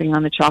 tapping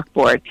on the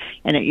chalkboard,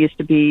 and it used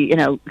to be, you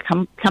know,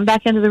 come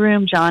back into the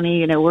room, Johnny,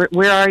 you know,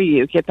 where are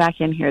you? Get back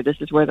in here. This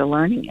is where the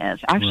learning is.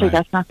 Actually, Right.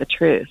 That's not the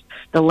truth.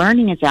 The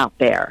learning is out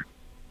there.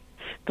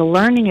 The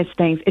learning is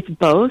things, it's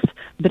both,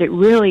 but it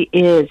really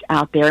is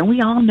out there. And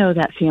we all know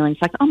that feeling.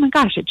 It's like, oh my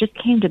gosh, it just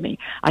came to me.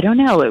 I don't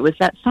know. It was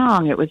that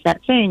song. It was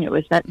that thing. It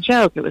was that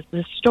joke. It was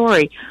the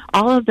story.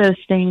 All of those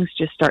things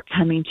just start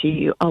coming to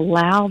you.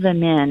 Allow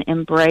them in.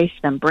 Embrace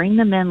them. Bring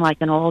them in like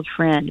an old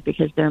friend,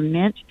 because they're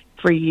meant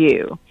for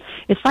you.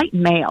 It's like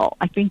mail.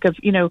 I think of,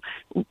 you know,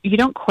 you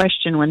don't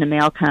question when the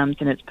mail comes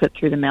and it's put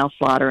through the mail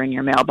slot or in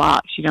your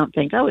mailbox. You don't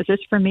think, oh, is this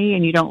for me?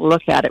 And you don't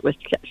look at it with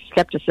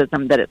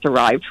skepticism that it's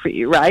arrived for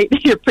you, right?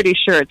 You're pretty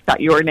sure it's got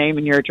your name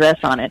and your address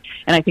on it.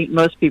 And I think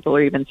most people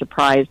are even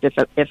surprised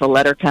if a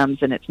letter comes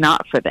and it's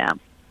not for them,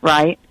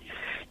 right?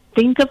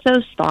 Think of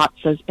those thoughts,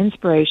 those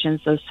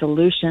inspirations, those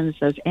solutions,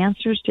 those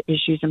answers to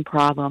issues and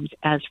problems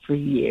as for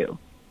you.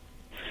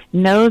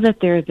 Know that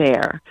they're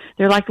there.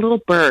 They're like little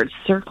birds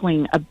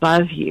circling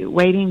above you,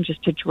 waiting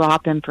just to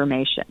drop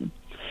information.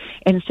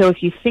 And so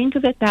if you think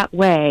of it that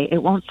way, it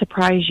won't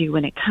surprise you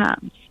when it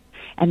comes.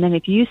 And then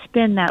if you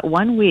spend that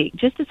 1 week,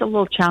 just as a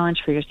little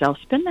challenge for yourself,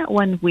 spend that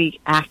 1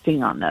 week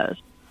acting on those.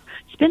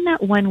 Spend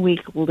that 1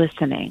 week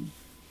listening.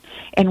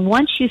 And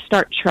once you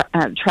start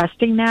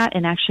trusting that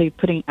and actually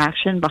putting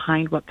action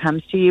behind what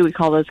comes to you, we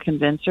call those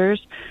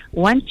convincers.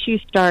 Once you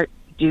start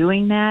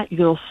doing that,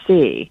 you'll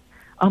see,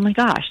 oh my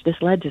gosh, this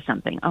led to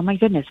something. Oh my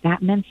goodness,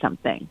 that meant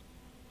something.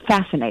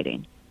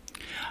 Fascinating.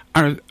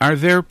 Are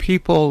there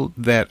people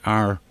that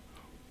are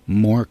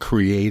more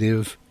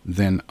creative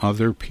than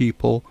other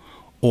people,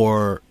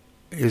 or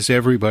is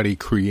everybody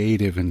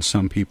creative and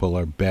some people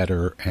are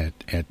better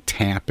at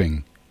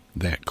tapping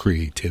that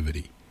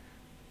creativity?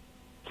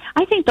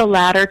 I think the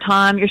latter,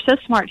 Tom. You're so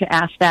smart to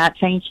ask that.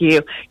 Thank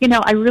you. You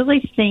know, I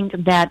really think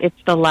that it's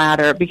the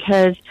latter,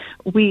 because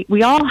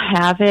we all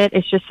have it.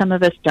 It's just some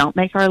of us don't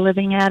make our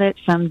living at it.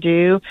 Some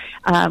do.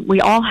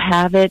 We all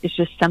have it. It's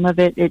just some of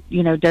it,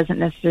 you know, doesn't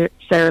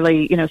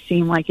necessarily, you know,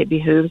 seem like it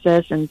behooves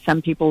us, and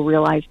some people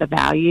realize the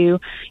value.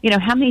 You know,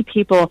 how many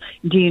people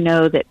do you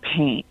know that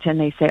paint and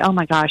they say, oh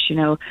my gosh, you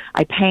know,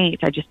 I paint,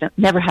 I just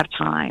never have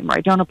time, or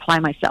I don't apply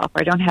myself,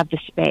 or I don't have the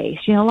space.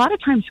 You know, a lot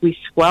of times we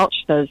squelch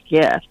those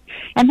gifts.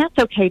 And that's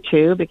okay,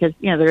 too, because,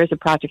 you know, there is a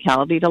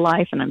practicality to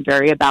life, and I'm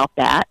very about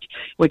that,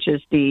 which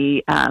is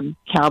the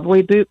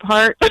cowboy boot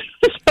part.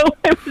 So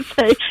I would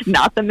say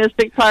not the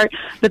mystic part.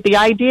 But the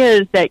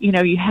idea is that, you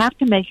know, you have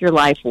to make your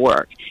life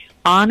work.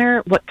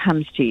 Honor what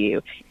comes to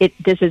you.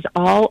 This is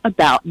all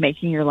about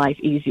making your life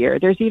easier.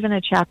 There's even a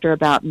chapter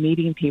about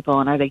meeting people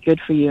and are they good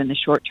for you in the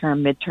short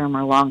term, midterm,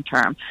 or long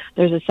term.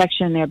 There's a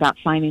section there about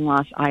finding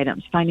lost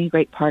items, finding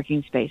great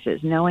parking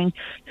spaces, knowing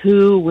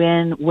who,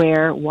 when,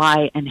 where,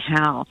 why, and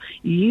how.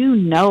 You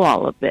know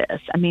all of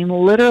this. I mean,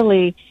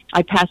 literally,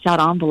 I pass out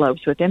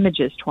envelopes with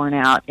images torn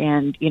out,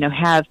 and, you know,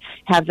 have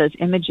those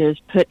images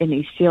put in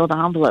these sealed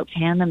envelopes,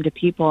 hand them to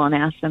people and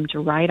ask them to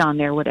write on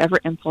there whatever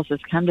impulses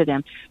come to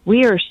them.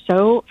 We are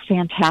so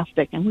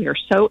fantastic, and we are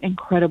so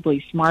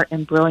incredibly smart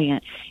and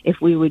brilliant if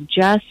we would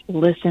just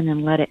listen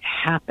and let it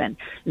happen.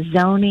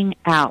 Zoning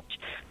out,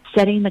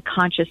 setting the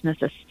consciousness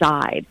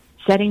aside,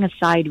 setting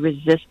aside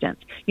resistance.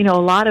 You know,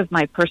 a lot of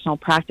my personal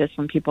practice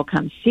when people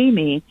come see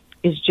me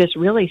is just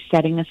really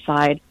setting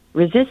aside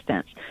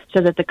resistance,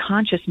 so that the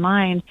conscious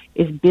mind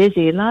is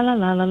busy, la la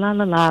la la la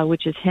la la,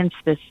 which is hence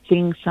this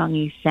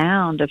sing-songy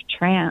sound of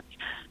trance,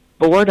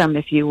 boredom,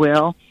 if you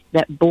will,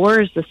 that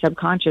bores the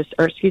subconscious,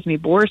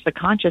 bores the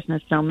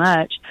consciousness so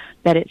much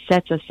that it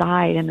sets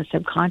aside, and the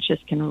subconscious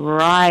can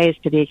rise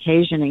to the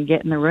occasion and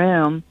get in the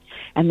room.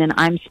 And then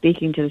I'm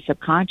speaking to the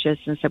subconscious,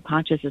 and the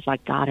subconscious is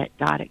like, got it,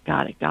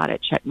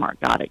 check mark,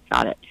 got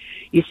it.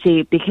 You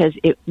see, because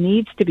it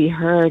needs to be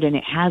heard, and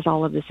it has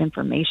all of this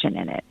information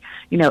in it.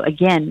 You know,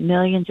 again,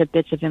 millions of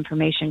bits of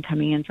information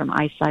coming in from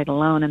eyesight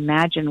alone.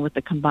 Imagine with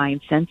the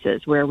combined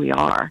senses where we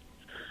are.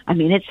 I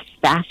mean, it's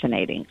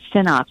fascinating.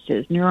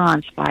 Synapses,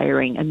 neurons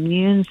firing,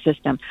 immune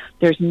system.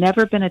 There's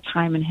never been a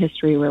time in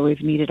history where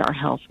we've needed our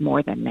health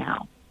more than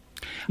now.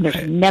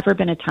 There's never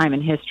been a time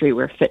in history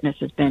where fitness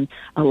has been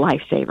a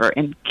lifesaver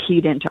and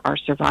keyed into our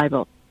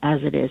survival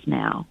as it is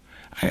now.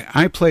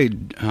 I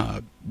played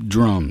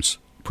drums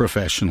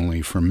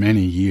professionally for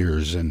many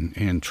years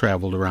and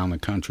traveled around the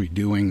country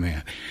doing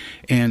that.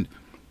 And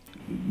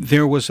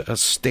there was a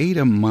state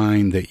of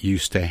mind that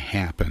used to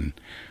happen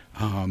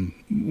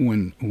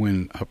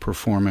when a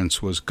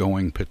performance was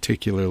going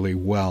particularly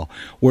well,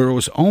 where it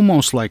was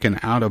almost like an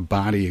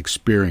out-of-body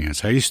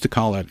experience. I used to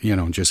call it,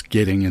 just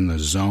getting in the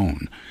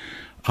zone.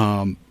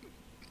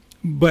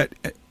 But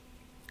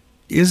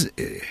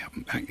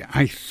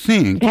I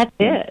think that's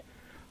it.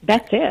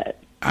 That's it.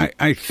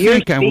 I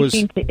think You're I was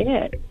speaking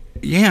to it.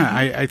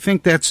 Yeah, I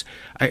think that's.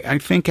 I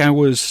think I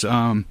was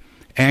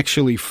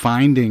actually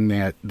finding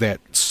that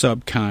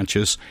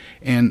subconscious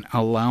and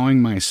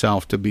allowing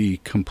myself to be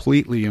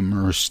completely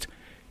immersed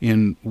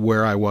in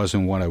where I was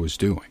and what I was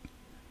doing.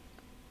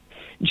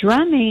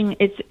 Drumming,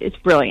 it's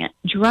brilliant.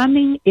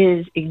 Drumming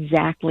is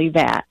exactly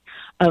that.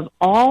 Of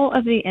all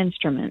of the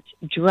instruments,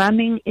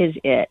 drumming is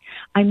it.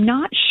 I'm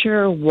not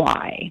sure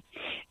why.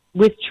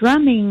 With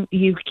drumming,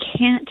 you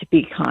can't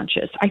be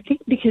conscious. I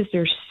think because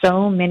there's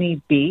so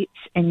many beats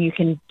and you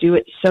can do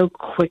it so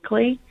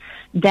quickly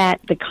that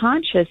the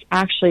conscious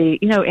actually,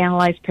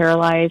 analyze,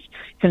 paralyze,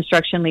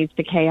 construction leads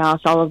to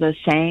chaos, all of those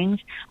sayings.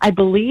 I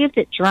believe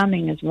that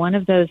drumming is one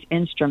of those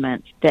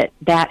instruments that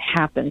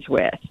happens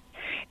with.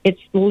 It's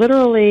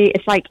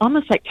like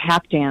almost like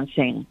tap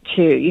dancing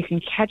too. You can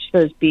catch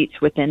those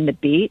beats within the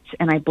beats,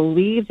 and I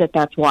believe that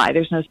that's why.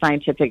 There's no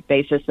scientific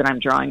basis that I'm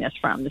drawing this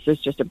from. This is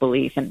just a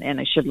belief,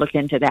 and I should look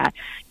into that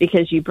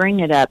because you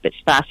bring it up. It's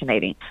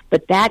fascinating.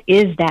 But that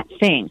is that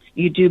thing.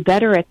 You do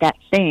better at that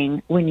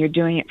thing when you're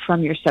doing it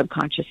from your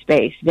subconscious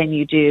space than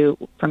you do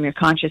from your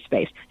conscious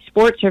space.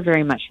 Sports are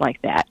very much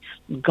like that.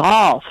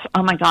 Golf,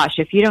 oh my gosh,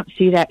 if you don't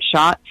see that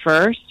shot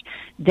first,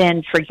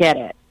 then forget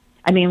it.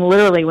 I mean,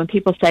 literally, when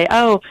people say,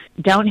 "Oh,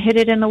 don't hit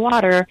it in the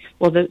water,"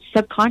 well, the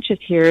subconscious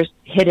hears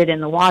 "hit it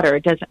in the water."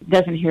 It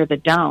doesn't hear the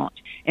 "don't,"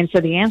 and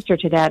so the answer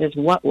to that is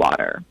what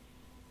water,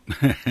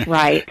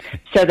 right?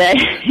 So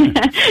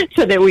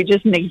that we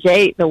just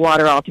negate the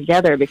water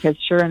altogether, because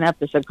sure enough,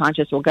 the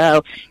subconscious will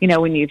go. I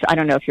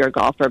don't know if you're a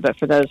golfer, but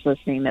for those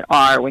listening that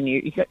are, when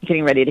you're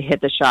getting ready to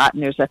hit the shot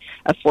and there's a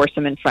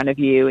foursome in front of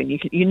you, and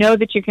you know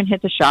that you can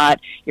hit the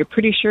shot, you're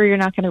pretty sure you're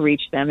not going to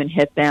reach them and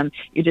hit them.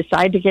 You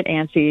decide to get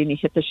antsy and you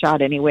hit the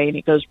shot anyway, and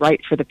it goes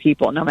right for the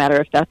people, no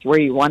matter if that's where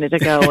you wanted to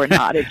go or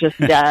not. It just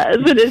does.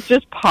 And it's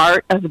just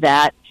part of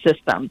that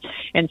system.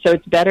 And so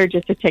it's better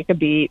just to take a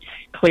beat,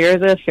 clear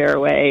the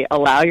fairway,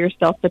 allow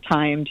yourself the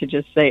time to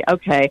just say,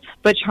 okay.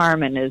 Butch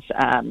Harmon is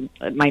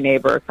my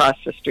neighbor across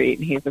the street,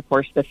 and he's, of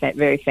course, the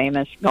very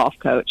famous golf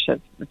coach of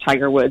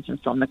Tiger Woods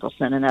and Phil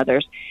Mickelson and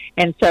others.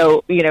 And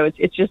so,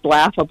 it's just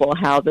laughable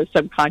how the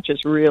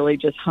subconscious really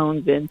just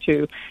hones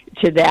into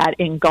that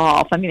in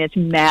golf. I mean, it's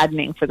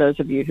maddening for those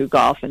of you who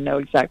golf and know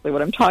exactly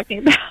what I'm talking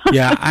about.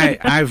 Yeah,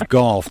 I've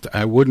golfed.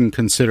 I wouldn't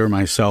consider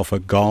myself a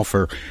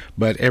golfer,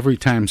 but every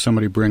time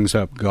somebody brings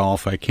up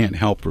golf, I can't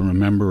help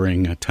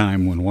remembering a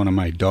time when one of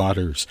my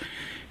daughters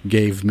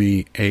gave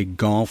me a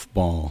golf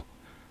ball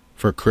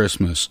for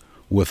Christmas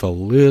with a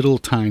little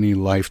tiny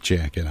life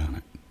jacket on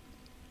it.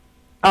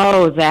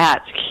 Oh,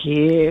 that's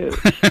cute.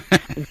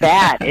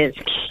 That is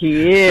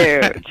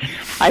cute.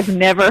 I've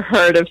never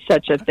heard of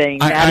such a thing.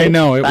 I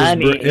know.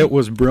 Funny. It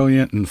was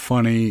brilliant and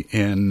funny,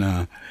 and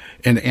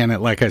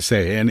like I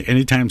say, and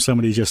anytime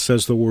somebody just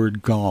says the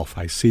word golf,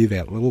 I see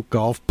that little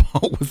golf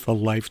ball with a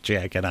life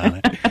jacket on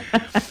it.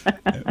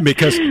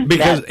 because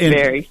that's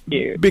very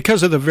cute.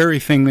 Because of the very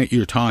thing that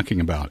you're talking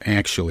about.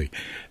 Actually,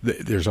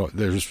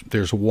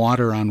 there's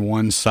water on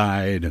one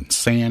side and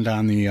sand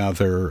on the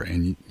other,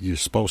 and you're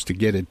supposed to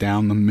get it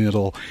down the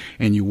middle,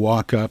 and you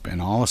walk up,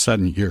 and all of a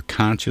sudden you're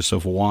conscious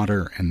of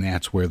water, and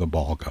that's where the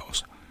ball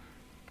goes.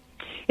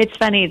 It's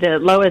funny, the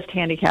lowest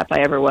handicap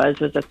I ever was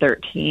a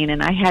 13,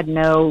 and I had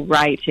no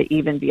right to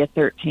even be a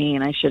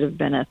 13. I should have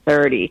been a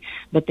 30.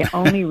 But the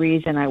only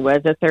reason I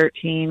was a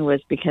 13 was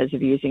because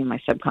of using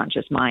my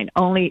subconscious mind.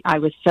 I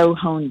was so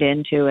honed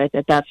into it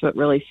that's what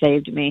really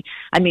saved me.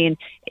 I mean,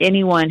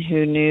 anyone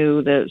who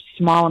knew the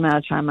small amount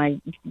of time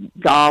I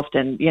golfed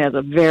and,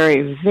 the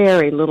very,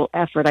 very little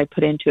effort I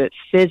put into it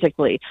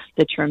physically,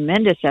 the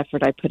tremendous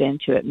effort I put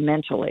into it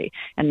mentally,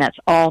 and that's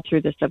all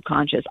through the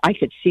subconscious. I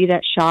could see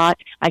that shot.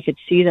 I could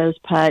see those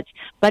putts.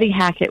 Buddy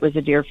Hackett was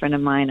a dear friend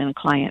of mine and a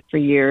client for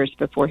years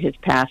before his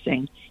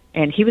passing,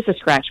 and he was a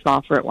scratch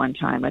golfer at one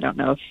time. I don't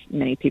know if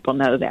many people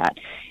know that.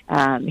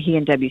 He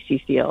and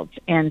W.C. Fields.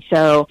 And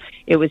so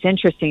it was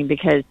interesting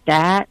because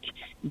that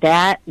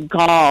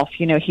golf,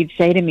 he'd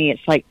say to me,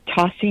 it's like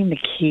tossing the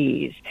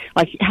keys.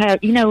 Like, how,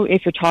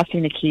 if you're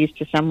tossing the keys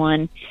to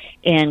someone,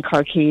 and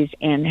car keys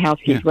and house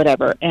keys,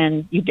 whatever,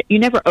 and you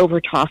never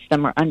over toss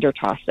them or under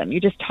toss them. You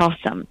just toss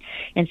them.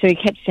 And so he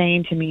kept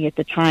saying to me at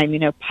the time,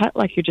 putt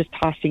like you're just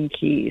tossing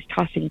keys,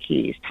 tossing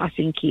keys,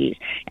 tossing keys.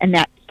 And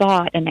that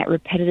thought and that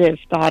repetitive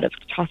thought of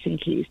tossing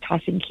keys,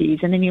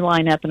 and then you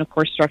line up, and of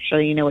course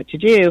structurally you know what to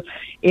do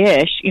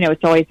ish.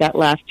 It's always that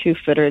last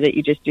 2-footer that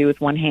you just do with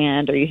one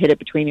hand, or you hit it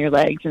between your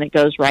legs and it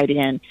goes right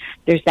in.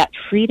 There's that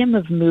freedom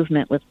of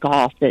movement with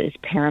golf that is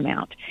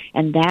paramount,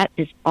 and that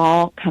is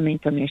all coming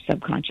from your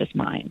subconscious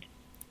mind.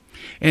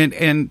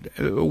 And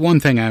one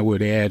thing I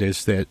would add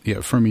is that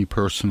for me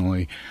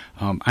personally,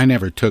 I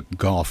never took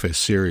golf as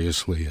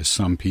seriously as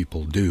some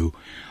people do,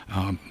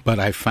 but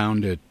I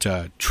found it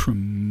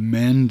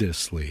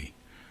tremendously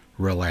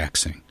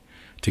relaxing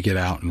to get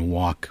out and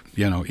walk,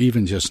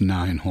 even just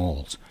 9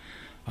 holes.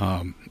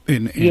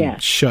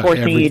 And shut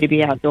forcing you to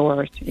be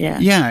outdoors.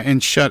 Yeah,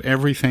 and shut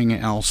everything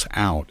else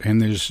out.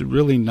 And there's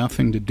really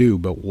nothing to do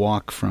but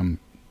walk from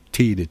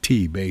tee to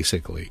tee,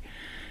 basically.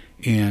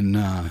 And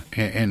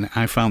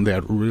I found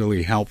that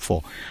really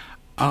helpful.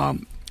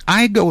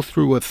 I go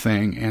through a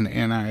thing,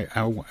 and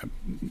I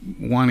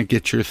want to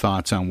get your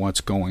thoughts on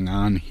what's going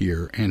on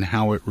here and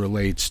how it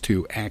relates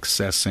to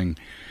accessing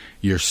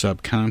your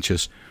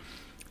subconscious.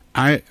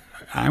 I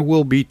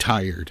will be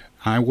tired.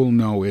 I will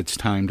know it's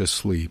time to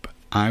sleep.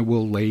 I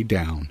will lay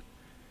down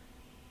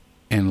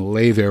and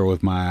lay there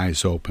with my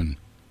eyes open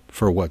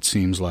for what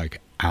seems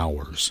like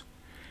hours.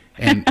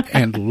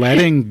 And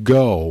letting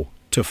go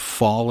to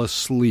fall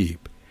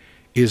asleep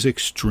is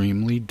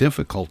extremely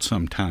difficult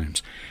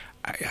sometimes.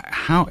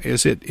 How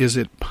is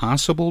it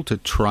possible to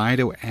try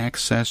to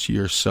access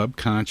your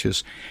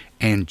subconscious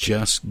and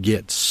just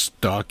get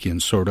stuck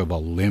in sort of a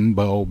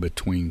limbo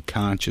between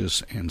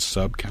conscious and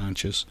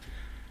subconscious?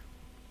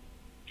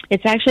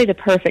 It's actually the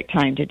perfect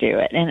time to do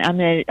it. And I'm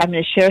going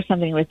to share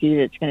something with you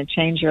that's going to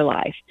change your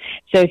life.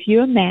 So if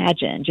you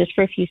imagine, just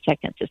for a few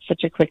seconds, it's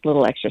such a quick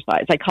little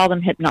exercise. I call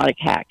them hypnotic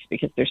hacks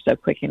because they're so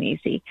quick and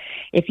easy.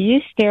 If you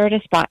stare at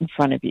a spot in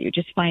front of you,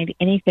 just find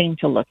anything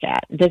to look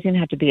at. It doesn't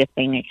have to be a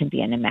thing. It can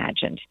be an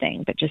imagined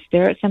thing. But just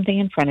stare at something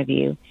in front of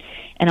you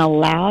and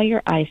allow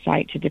your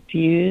eyesight to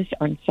diffuse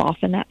or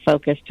soften that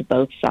focus to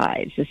both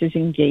sides. This is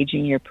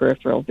engaging your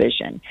peripheral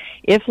vision.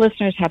 If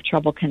listeners have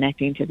trouble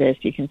connecting to this,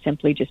 you can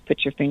simply just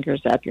put your fingers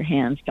up, your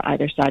hands to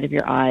either side of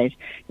your eyes,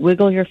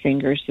 wiggle your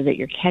fingers so that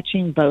you're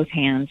catching both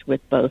hands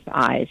with both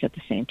eyes at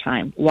the same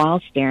time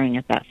while staring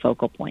at that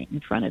focal point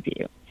in front of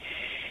you.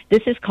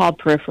 This is called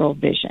peripheral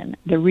vision.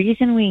 The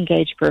reason we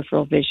engage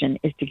peripheral vision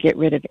is to get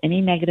rid of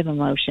any negative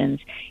emotions,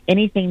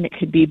 anything that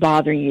could be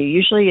bothering you.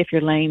 Usually if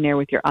you're laying there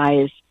with your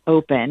eyes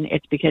open,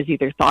 it's because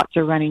either thoughts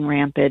are running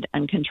rampant,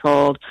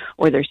 uncontrolled,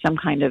 or there's some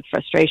kind of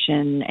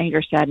frustration,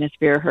 anger, sadness,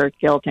 fear, hurt,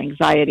 guilt,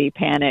 anxiety,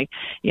 panic,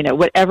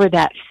 whatever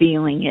that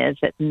feeling is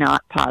that's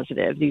not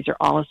positive. These are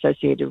all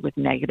associated with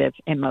negative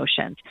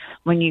emotions.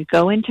 When you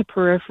go into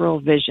peripheral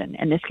vision,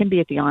 and this can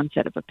be at the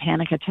onset of a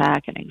panic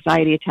attack, an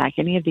anxiety attack,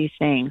 any of these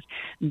things,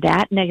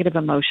 that negative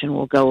emotion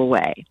will go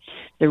away.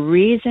 The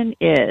reason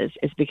is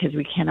because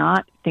we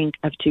cannot think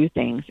of two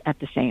things at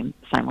the same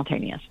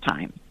simultaneous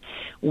time.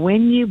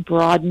 When you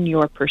broaden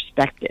your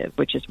perspective,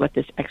 which is what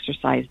this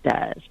exercise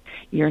does,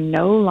 you're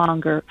no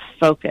longer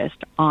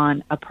focused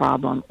on a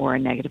problem or a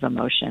negative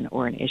emotion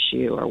or an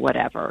issue or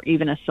whatever,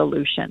 even a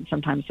solution.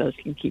 Sometimes those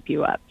can keep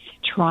you up.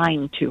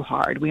 Trying too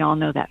hard. We all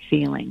know that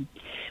feeling.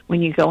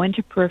 When you go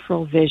into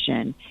peripheral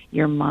vision,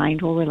 your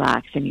mind will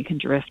relax and you can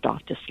drift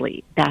off to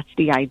sleep. That's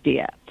the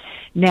idea.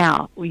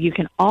 Now, you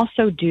can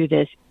also do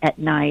this at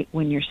night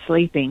when you're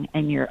sleeping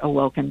and you're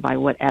awoken by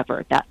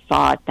whatever, that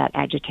thought, that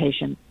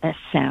agitation, a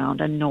sound,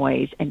 a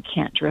noise, and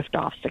can't drift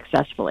off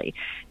successfully.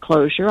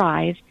 Close your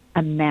eyes,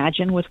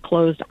 imagine with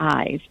closed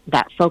eyes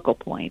that focal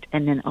point,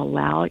 and then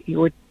allow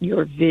your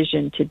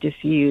vision to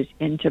diffuse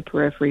into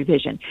periphery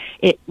vision.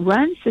 It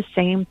runs the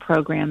same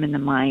program in the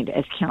mind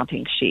as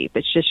counting sheep.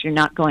 It's just you're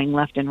not going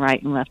left and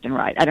right and left and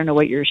right. I don't know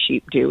what your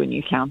sheep do when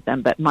you count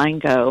them, but mine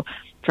go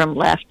from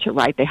left to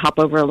right. They hop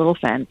over a little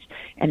fence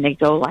and they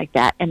go like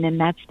that. And then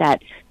that's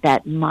that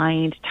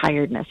mind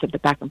tiredness of the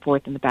back and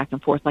forth and the back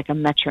and forth, like a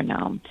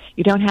metronome.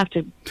 You don't have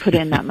to put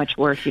in that much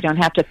work. You don't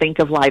have to think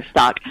of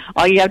livestock.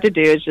 All you have to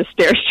do is just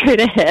stare straight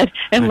ahead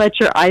and let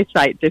your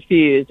eyesight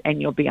diffuse,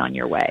 and you'll be on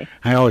your way.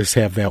 I always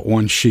have that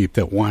one sheep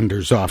that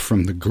wanders off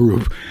from the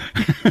group.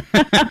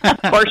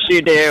 Of course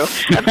you do.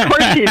 Of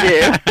course you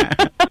do.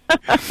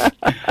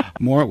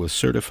 More with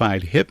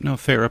certified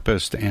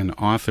hypnotherapist and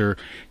author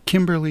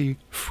Kimberly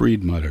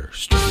Freidmutter.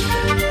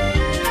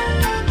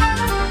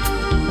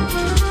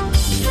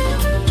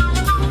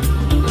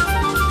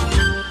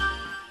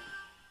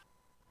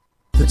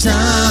 The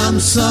Tom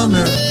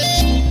Sumner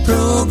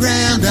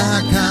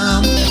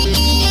Program.com.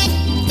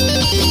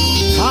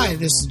 Hi,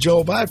 this is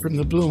Joe Bide from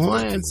the Blue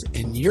Hawaiians,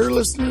 and you're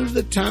listening to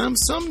the Tom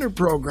Sumner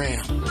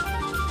Program.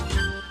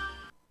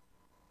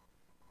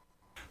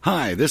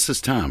 Hi, this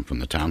is Tom from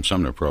the Tom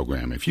Sumner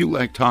Program. If you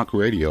like talk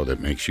radio that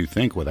makes you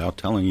think without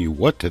telling you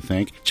what to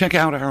think, check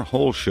out our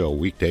whole show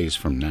weekdays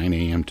from 9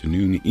 a.m. to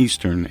noon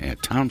Eastern at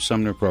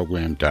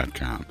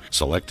TomSumnerProgram.com.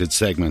 Selected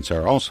segments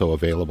are also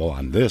available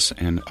on this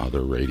and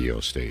other radio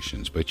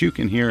stations, but you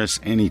can hear us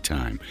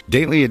anytime.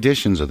 Daily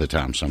editions of the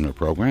Tom Sumner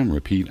Program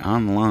repeat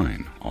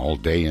online all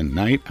day and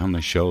night on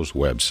the show's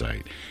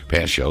website.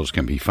 Past shows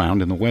can be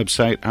found in the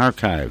website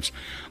archives.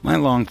 My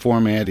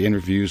long-format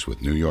interviews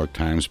with New York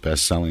Times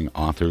best-selling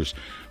author authors,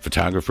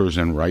 photographers,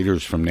 and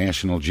writers from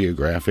National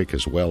Geographic,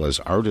 as well as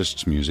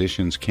artists,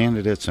 musicians,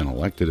 candidates, and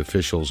elected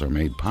officials, are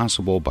made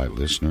possible by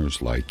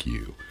listeners like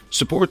you.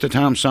 Support the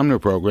Tom Sumner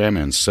Program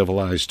and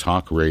Civilized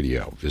Talk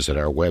Radio. Visit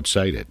our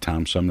website at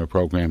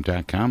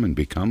TomSumnerProgram.com and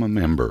become a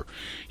member.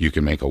 You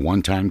can make a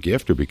one-time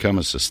gift or become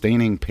a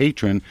sustaining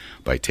patron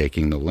by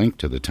taking the link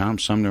to the Tom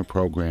Sumner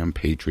Program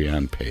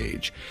Patreon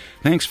page.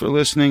 Thanks for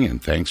listening,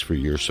 and thanks for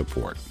your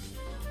support.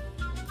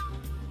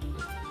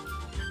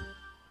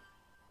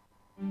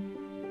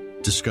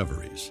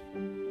 Discoveries.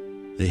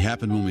 They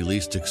happen when we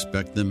least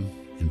expect them,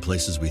 in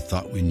places we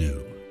thought we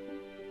knew.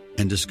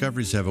 And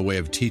discoveries have a way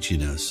of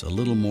teaching us a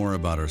little more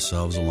about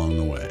ourselves along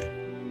the way.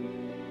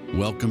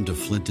 Welcome to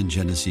Flint and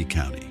Genesee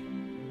County,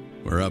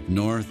 where up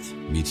north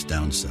meets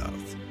down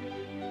south.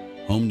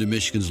 Home to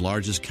Michigan's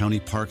largest county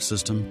park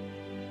system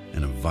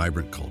and a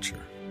vibrant culture.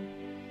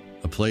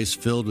 A place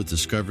filled with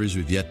discoveries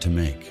we've yet to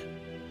make,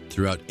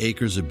 throughout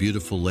acres of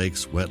beautiful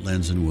lakes,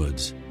 wetlands, and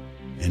woods,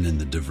 and in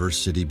the diverse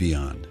city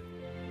beyond.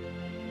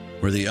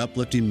 Where the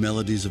uplifting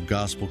melodies of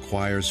gospel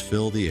choirs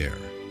fill the air,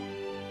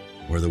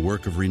 where the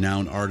work of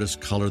renowned artists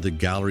color the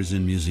galleries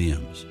and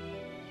museums,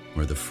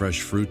 where the fresh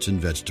fruits and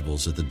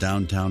vegetables at the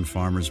downtown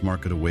farmers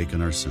market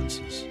awaken our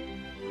senses,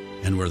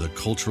 and where the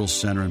cultural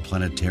center and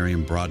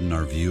planetarium broaden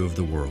our view of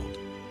the world.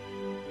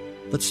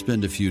 Let's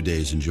spend a few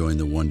days enjoying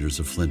the wonders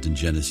of Flint and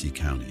Genesee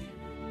County,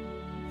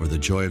 where the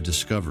joy of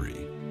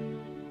discovery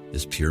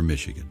is pure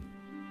Michigan.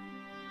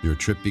 Your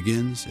trip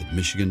begins at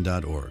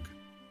Michigan.org.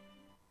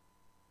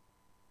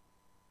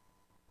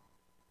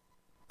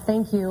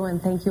 Thank you,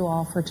 and thank you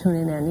all for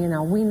tuning in. You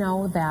know, we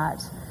know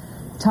that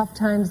tough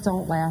times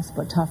don't last,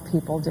 but tough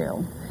people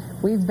do.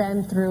 We've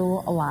been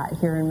through a lot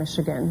here in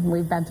Michigan.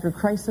 We've been through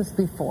crisis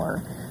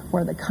before,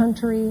 where the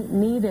country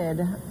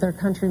needed their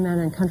countrymen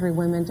and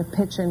countrywomen to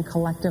pitch in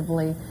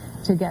collectively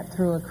to get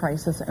through a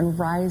crisis and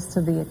rise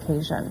to the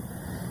occasion.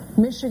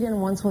 Michigan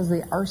once was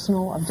the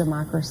arsenal of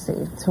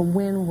democracy to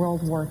win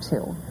World War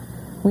II.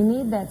 We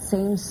need that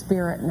same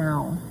spirit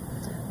now.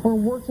 We're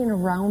working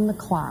around the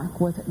clock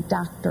with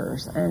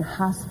doctors and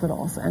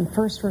hospitals and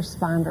first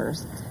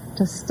responders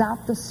to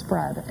stop the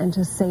spread and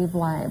to save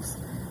lives.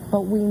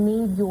 But we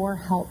need your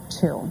help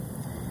too.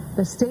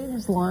 The state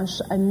has launched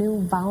a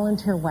new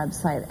volunteer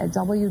website at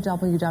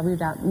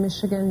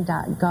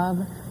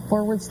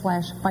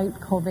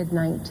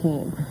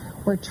www.michigan.gov/fight-COVID-19,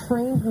 where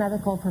trained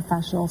medical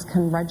professionals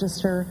can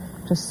register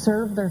to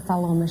serve their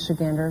fellow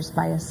Michiganders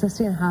by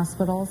assisting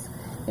hospitals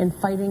in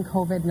fighting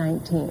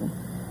COVID-19.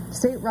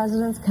 State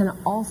residents can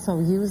also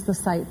use the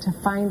site to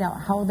find out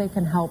how they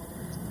can help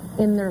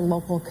in their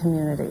local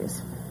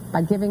communities by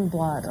giving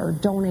blood or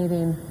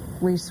donating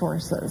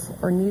resources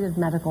or needed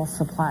medical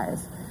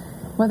supplies.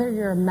 Whether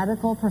you're a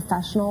medical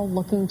professional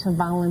looking to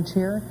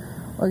volunteer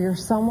or you're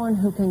someone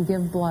who can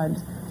give blood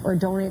or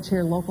donate to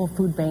your local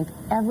food bank,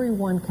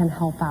 everyone can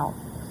help out.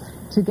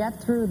 To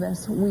get through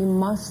this, we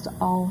must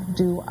all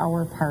do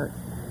our part.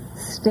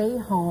 Stay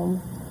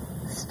home,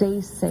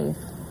 stay safe,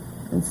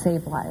 and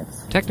save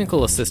lives.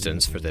 Technical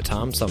assistance for the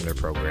Tom Sumner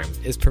Program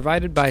is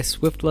provided by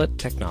Swiftlet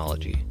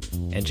Technology,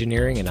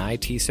 engineering and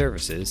IT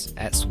services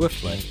at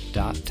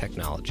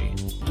swiftlet.technology.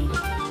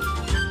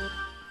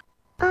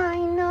 I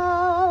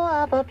know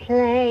of a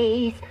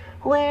place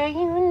where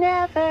you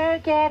never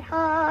get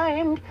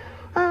harmed,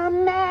 a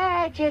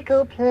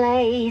magical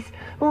place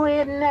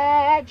with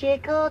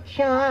magical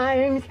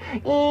charms,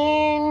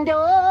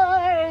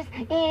 indoors,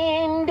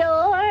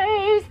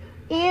 indoors,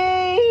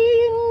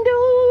 indoors.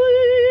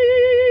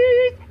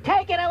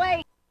 Take it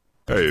away.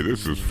 Hey,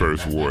 this is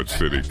First Ward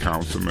City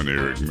Councilman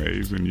Eric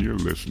Mays, and you're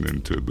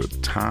listening to the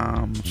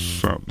Tom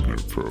Sumner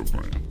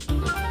Program.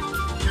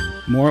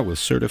 More with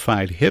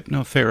certified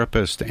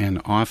hypnotherapist and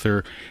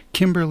author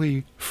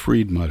Kimberly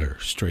Freidmutter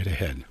straight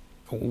ahead.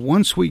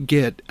 Once we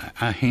get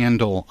a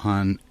handle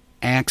on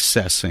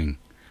accessing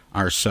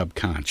our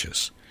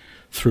subconscious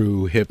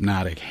through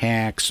hypnotic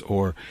hacks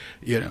or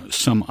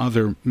some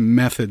other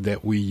method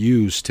that we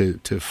use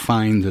to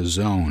find the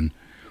zone,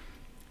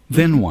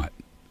 then what?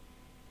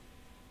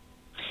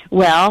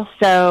 Well,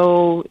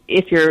 so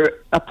if you're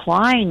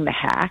applying the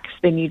hacks,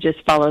 then you just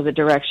follow the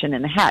direction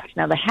in the hacks.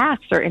 Now, the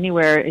hacks are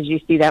anywhere, as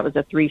you see, that was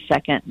a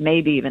 3-second,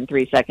 maybe even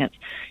 3 seconds,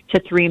 to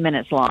 3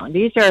 minutes long.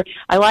 These are,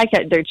 I like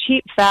it. They're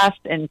cheap,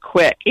 fast, and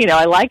quick.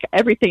 I like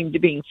everything to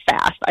being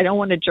fast. I don't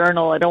want to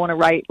journal. I don't want to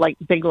write like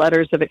big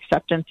letters of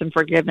acceptance and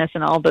forgiveness,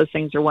 and all those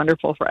things are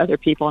wonderful for other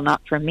people,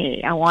 not for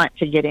me. I want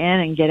to get in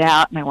and get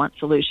out, and I want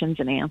solutions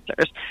and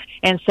answers.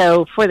 And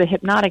so for the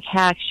hypnotic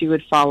hacks, you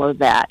would follow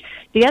that.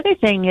 The other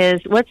thing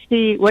is, what's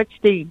the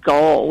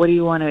goal? What do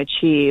you want to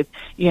achieve? Do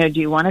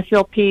you want to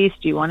feel peace?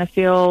 Do you want to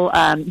feel,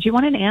 do you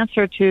want an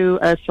answer to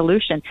a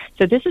solution?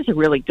 So this is a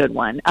really good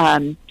one.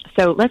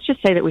 So let's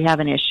just say that we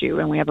have an issue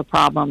and we have a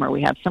problem, or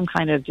we have some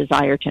kind of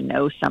desire to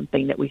know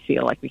something that we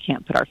feel like we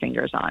can't put our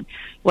fingers on.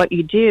 What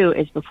you do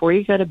is, before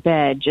you go to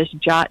bed, just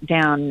jot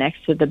down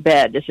next to the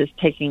bed. This is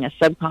taking a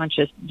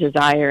subconscious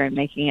desire and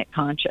making it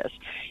conscious.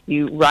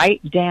 You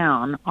write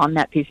down on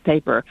that piece of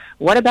paper,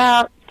 what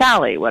about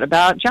Sally? What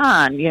about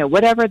John?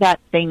 Whatever that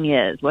thing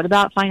is. What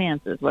about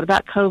finances? What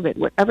about COVID?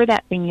 Whatever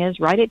that thing is,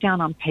 write it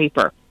down on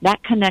paper.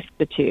 That connects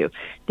the two.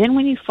 Then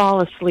when you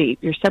fall asleep,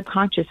 your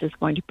subconscious is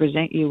going to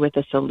present you with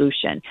a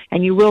solution,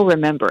 and you will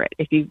remember it.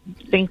 If you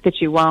think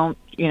that you won't,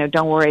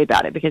 don't worry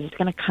about it, because it's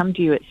going to come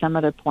to you at some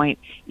other point,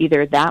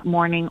 either that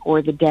morning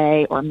or the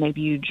day, or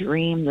maybe you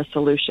dream the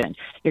solution.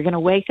 You're going to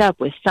wake up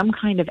with some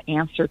kind of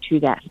answer to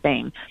that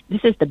thing.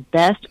 This is the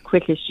best,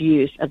 quickest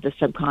use of the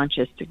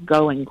subconscious to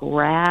go and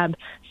grab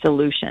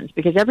solutions,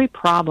 because every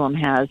problem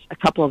has a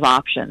couple of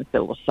options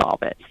that will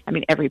solve it. I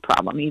mean, every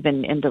problem,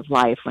 even end of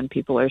life, when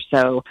people are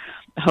so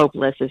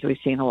hopeless, as we've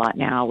seen a lot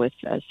now with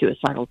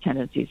suicidal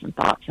tendencies and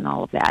thoughts and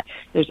all of that,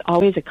 there's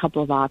always a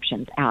couple of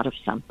options out of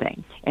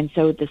something. And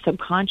so the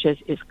subconscious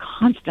is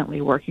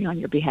constantly working on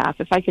your behalf.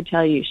 If I could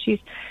tell you,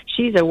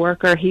 she's a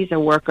worker, he's a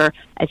worker.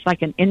 It's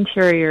like an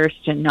interior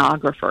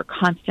stenographer,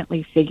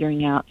 constantly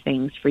figuring out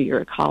things for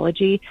your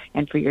ecology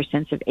and for your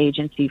sense of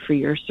agency, for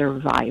your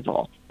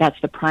survival. That's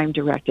the prime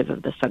directive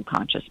of the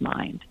subconscious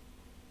mind.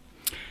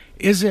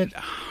 Is it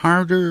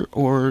harder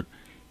or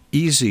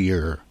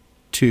easier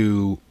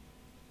to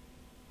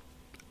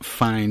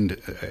find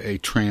a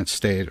trance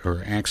state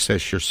or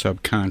access your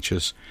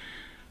subconscious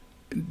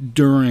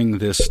during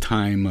this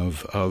time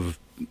of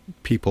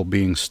people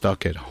being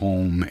stuck at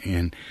home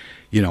and,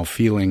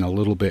 feeling a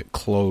little bit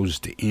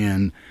closed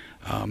in?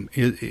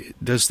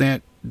 Does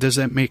that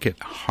make it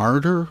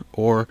harder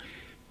or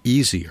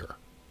easier?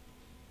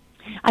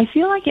 I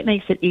feel like it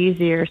makes it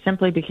easier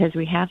simply because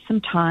we have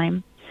some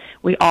time.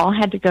 We all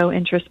had to go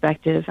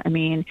introspective. I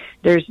mean,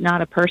 there's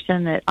not a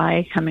person that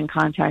I come in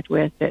contact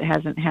with that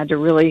hasn't had to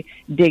really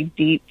dig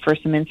deep for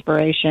some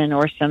inspiration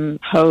or some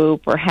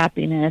hope or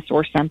happiness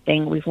or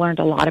something. We've learned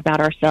a lot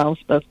about ourselves,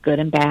 both good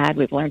and bad.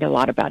 We've learned a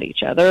lot about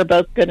each other,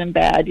 both good and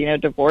bad.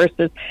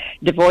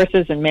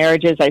 Divorces and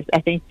marriages. I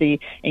think the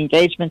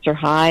engagements are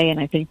high, and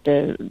I think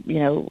the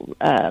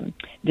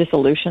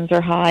dissolutions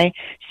are high.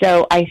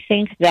 So I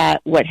think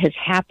that what has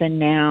happened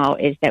now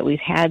is that we've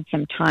had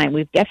some time.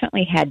 We've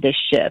definitely had this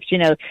shift.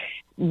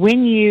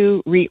 When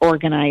you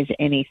reorganize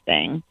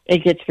anything,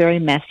 it gets very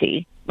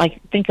messy.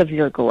 Like, think of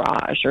your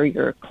garage or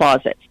your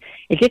closets.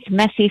 It gets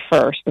messy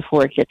first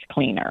before it gets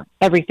cleaner.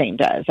 Everything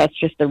does. That's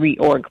just the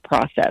reorg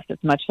process.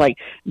 It's much like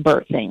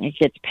birthing. It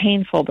gets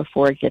painful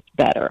before it gets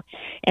better.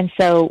 And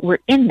so we're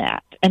in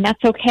that. And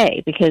that's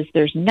okay, because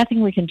there's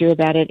nothing we can do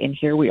about it, and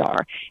here we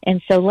are.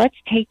 And so let's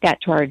take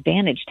that to our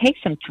advantage. Take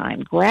some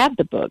time. Grab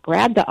the book.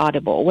 Grab the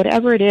Audible,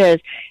 whatever it is,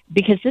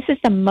 because this is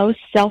the most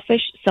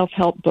selfish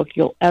self-help book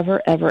you'll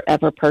ever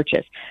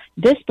purchase.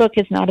 This book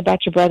is not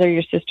about your brother,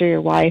 your sister,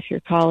 your wife,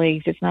 your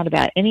colleagues. It's not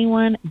about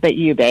anyone but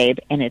you, babe,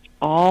 and it's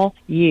all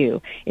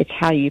you. It's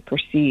how you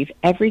perceive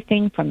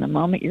everything from the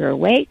moment you're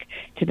awake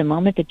to the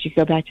moment that you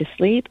go back to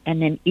sleep, and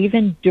then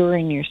even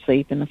during your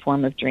sleep in the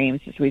form of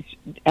dreams,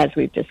 as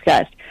we've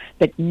discussed.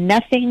 But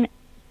nothing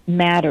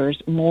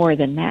matters more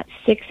than that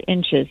 6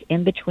 inches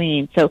in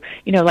between. So,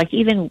 like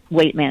even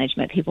weight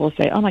management, people will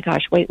say, oh my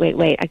gosh, wait.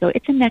 I go,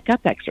 it's a neck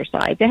up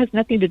exercise. It has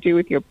nothing to do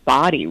with your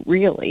body,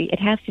 really. It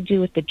has to do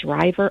with the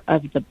driver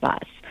of the bus,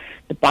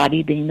 the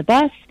body being the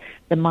bus,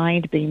 the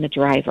mind being the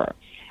driver.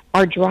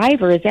 Our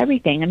driver is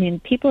everything. I mean,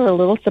 people are a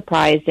little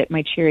surprised at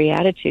my cheery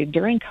attitude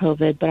during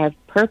COVID, but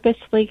I've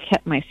purposely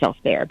kept myself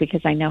there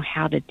because I know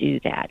how to do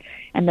that.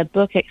 And the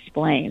book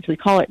explains. We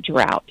call it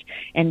drought.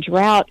 And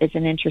drought is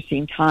an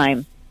interesting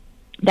time.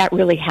 That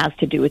really has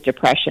to do with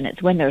depression.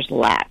 It's when there's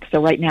lack.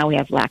 So right now we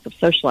have lack of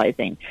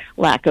socializing,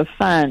 lack of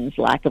funds,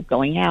 lack of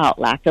going out,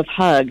 lack of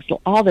hugs,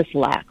 all this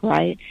lack,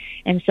 right?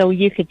 And so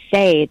you could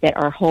say that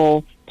our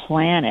whole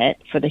planet,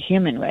 for the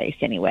human race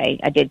anyway,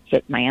 I did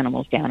sit my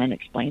animals down and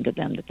explain to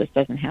them that this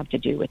doesn't have to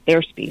do with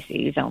their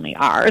species, only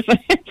ours,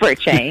 for a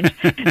change.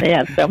 They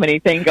have so many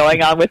things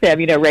going on with them,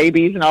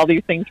 rabies and all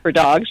these things for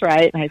dogs,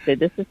 right? And I said,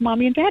 this is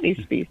mommy and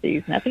daddy's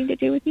species, nothing to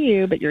do with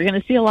you, but you're going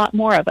to see a lot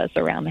more of us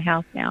around the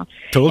house now.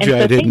 Told you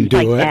I didn't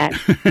do it.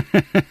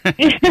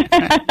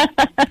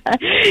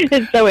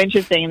 It's so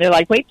interesting. And they're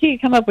like, wait till you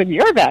come up with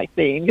your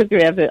vaccine, because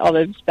we have all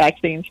those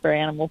vaccines for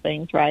animal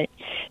things, right?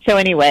 So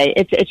anyway,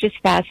 it's just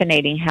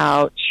fascinating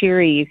how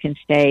cheery you can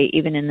stay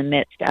even in the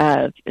midst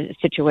of a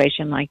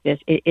situation like this.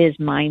 It is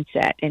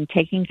mindset, and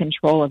taking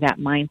control of that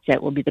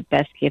mindset will be the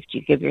best gift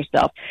you give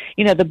yourself.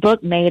 The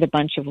book made a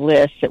bunch of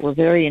lists that were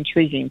very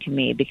intriguing to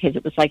me, because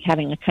it was like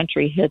having a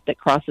country hit that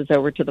crosses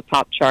over to the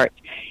pop charts.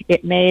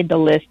 It made the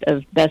list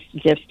of best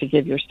gifts to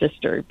give your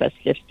sister, best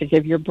gifts to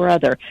give your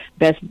brother,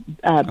 best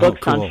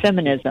books on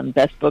feminism,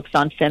 best books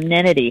on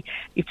femininity.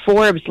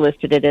 Forbes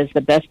listed it as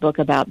the best book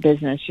about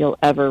business you'll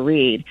ever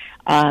read.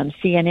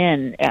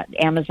 CNN,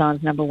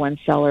 Amazon's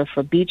 #1 seller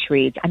for beach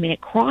reads. I mean,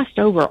 it crossed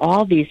over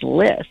all these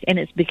lists, and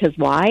it's because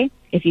why?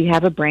 If you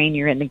have a brain,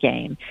 you're in the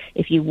game.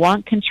 If you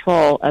want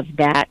control of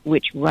that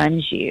which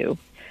runs you,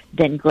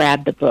 then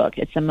grab the book.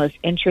 It's the most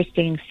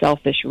interesting,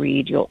 selfish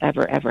read you'll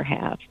ever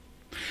have.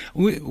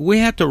 We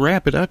have to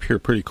wrap it up here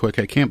pretty quick.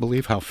 I can't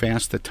believe how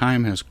fast the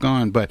time has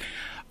gone. But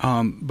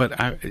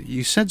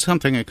you said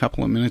something a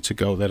couple of minutes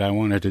ago that I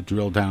wanted to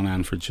drill down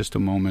on for just a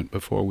moment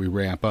before we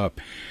wrap up.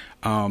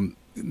 And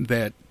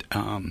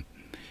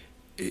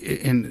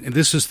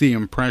this is the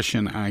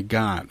impression I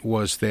got,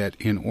 was that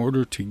in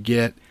order to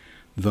get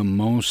the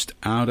most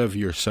out of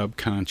your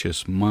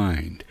subconscious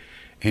mind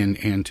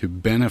and to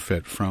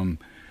benefit from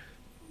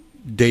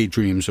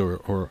daydreams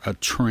or a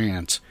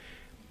trance,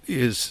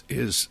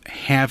 is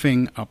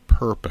having a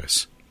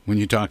purpose. When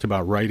you talked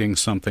about writing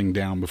something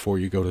down before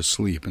you go to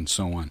sleep and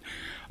so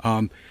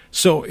on,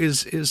 so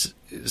is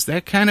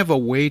that kind of a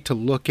way to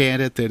look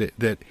at it,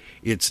 that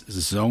it's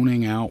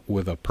zoning out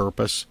with a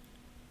purpose?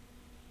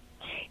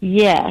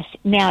 Yes.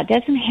 Now, it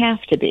doesn't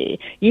have to be.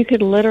 You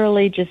could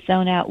literally just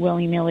zone out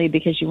willy-nilly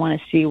because you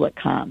want to see what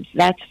comes.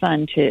 That's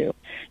fun, too.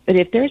 But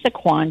if there's a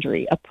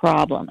quandary, a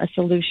problem, a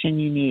solution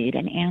you need,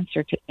 an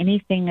answer to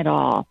anything at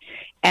all,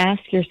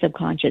 ask your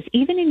subconscious,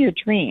 even in your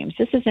dreams.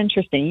 This is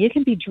interesting. You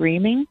can be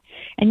dreaming,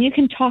 and you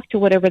can talk to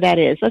whatever that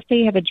is. Let's say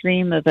you have a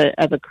dream of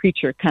a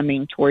creature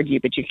coming toward you,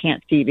 but you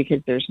can't see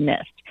because there's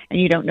mist,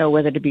 and you don't know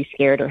whether to be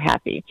scared or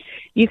happy.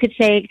 You could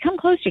say, come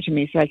closer to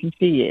me so I can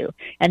see you.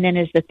 And then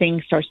as the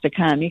thing starts to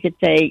come, you could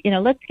say,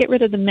 let's get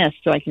rid of the mist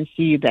so I can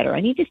see you better.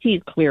 I need to see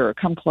you clearer.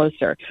 Come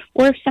closer.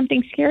 Or if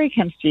something scary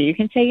comes to you, you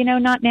can say,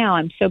 not now.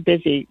 I'm so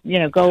busy.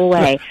 Go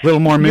away. A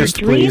little more mist,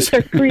 please.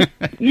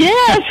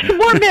 Yes,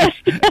 more mist.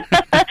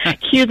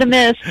 Cue the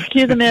mist.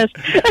 Cue the mist.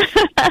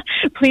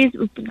 Please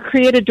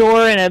create a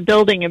door and a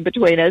building in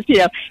between us.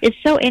 It's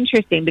so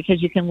interesting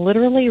because you can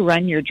literally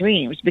run your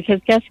dreams, because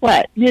guess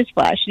what?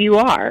 Newsflash, you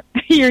are.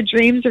 Your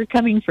dreams are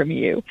coming from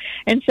you.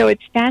 And so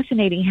it's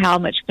fascinating how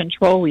much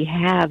control we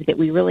have that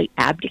we really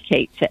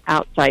abdicate to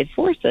outside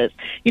forces,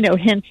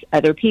 hence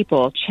other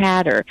people,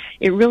 chatter.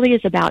 It really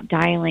is about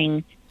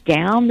dialing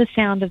down the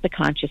sound of the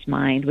conscious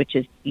mind, which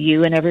is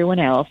you and everyone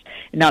else,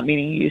 not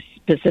meaning you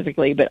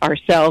specifically, but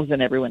ourselves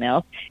and everyone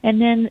else,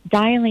 and then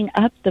dialing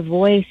up the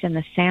voice and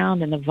the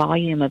sound and the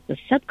volume of the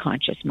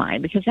subconscious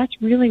mind, because that's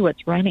really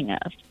what's running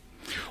us.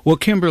 Well,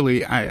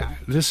 Kimberly,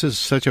 this is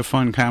such a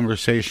fun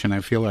conversation.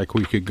 I feel like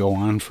we could go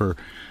on for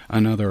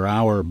another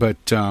hour,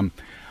 but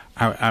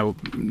I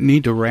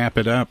need to wrap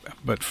it up.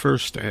 But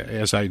first,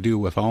 as I do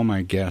with all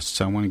my guests,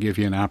 I want to give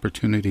you an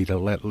opportunity to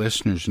let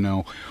listeners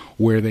know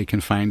where they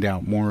can find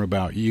out more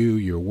about you,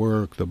 your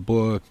work, the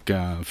book,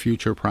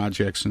 future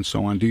projects, and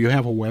so on. Do you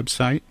have a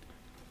website?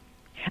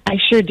 I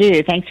sure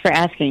do. Thanks for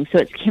asking. So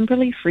it's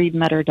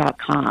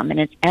KimberlyFreidmutter.com, and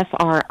it's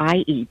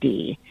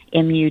FRIED.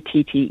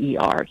 MUTTER,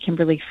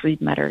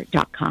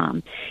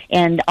 KimberlyFreidmutter.com.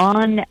 And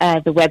on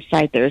the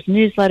website, there's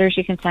newsletters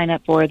you can sign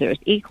up for, there's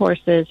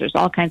e-courses, there's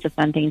all kinds of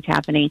fun things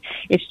happening.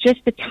 It's just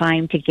the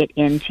time to get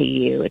into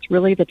you. It's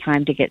really the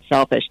time to get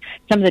selfish.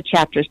 Some of the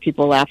chapters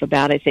people laugh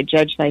about, I say,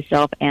 judge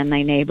thyself and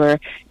thy neighbor,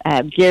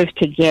 give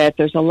to get.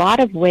 There's a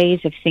lot of ways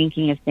of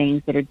thinking of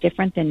things that are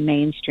different than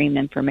mainstream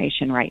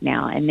information right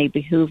now, and they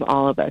behoove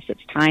all of us.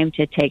 It's time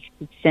to take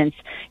sense,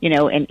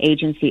 and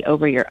agency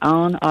over your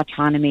own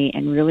autonomy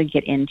and really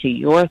get into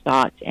your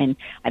thoughts. And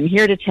I'm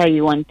here to tell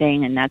you one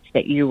thing, and that's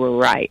that you were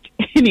right.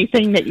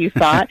 Anything that you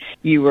thought,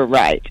 you were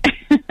right.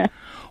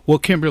 Well,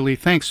 Kimberly,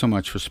 thanks so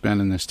much for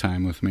spending this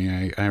time with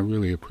me. I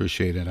really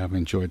appreciate it. I've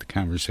enjoyed the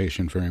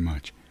conversation very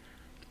much.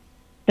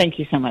 Thank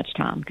you so much,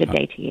 Tom. Good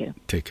day to you.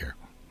 Take care.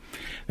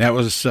 That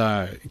was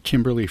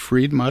Kimberly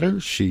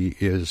Freidmutter. She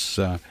is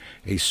a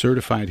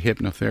certified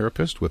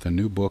hypnotherapist with a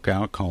new book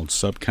out called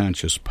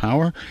Subconscious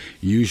Power.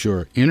 Use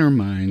your inner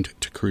mind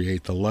to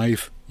create the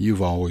life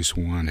you've always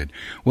wanted.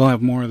 We'll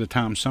have more of the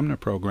Tom Sumner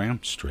program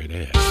straight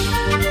ahead.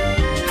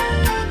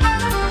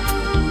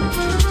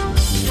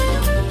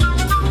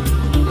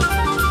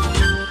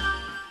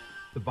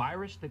 The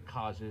virus that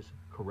causes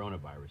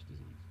coronavirus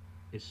disease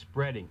is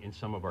spreading in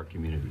some of our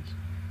communities.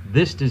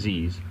 This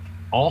disease,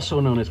 also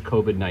known as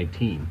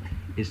COVID-19,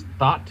 is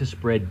thought to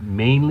spread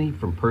mainly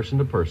from person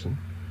to person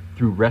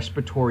through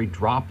respiratory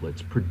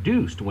droplets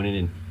produced when an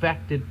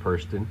infected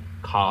person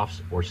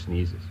coughs or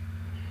sneezes.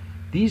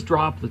 These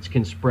droplets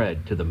can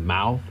spread to the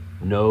mouth,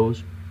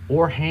 nose,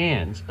 or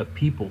hands of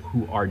people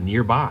who are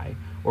nearby,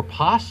 or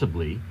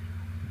possibly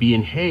be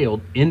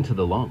inhaled into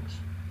the lungs.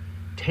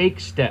 Take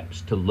steps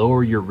to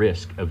lower your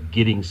risk of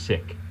getting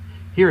sick.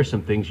 Here are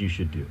some things you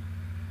should do.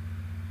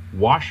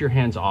 Wash your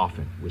hands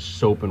often with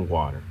soap and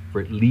water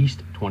for at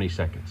least 20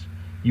 seconds.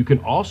 You can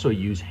also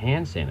use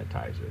hand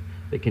sanitizer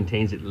that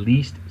contains at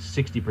least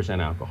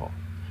 60% alcohol.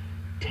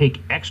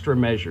 Take extra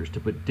measures to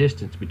put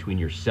distance between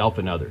yourself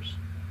and others.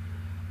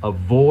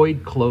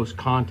 Avoid close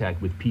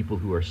contact with people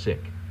who are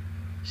sick.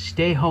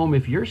 Stay home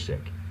if you're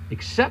sick,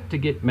 except to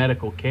get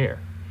medical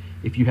care.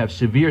 If you have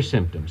severe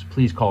symptoms,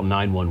 please call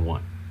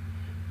 911.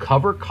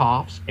 Cover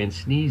coughs and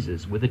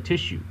sneezes with a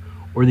tissue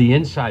or the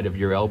inside of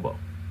your elbow.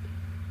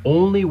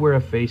 Only wear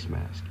a face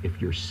mask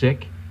if you're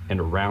sick and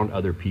around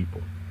other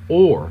people,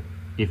 or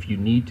if you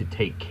need to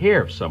take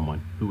care of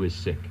someone who is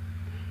sick.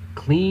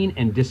 Clean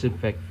and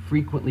disinfect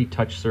frequently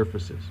touched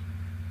surfaces.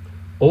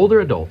 Older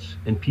adults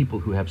and people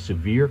who have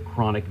severe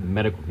chronic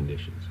medical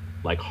conditions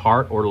like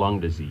heart or lung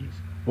disease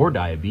or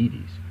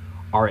diabetes,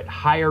 are at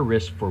higher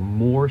risk for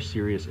more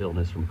serious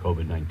illness from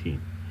COVID-19.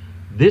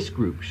 This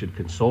group should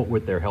consult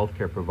with their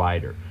healthcare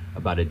provider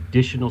about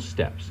additional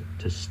steps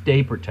to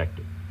stay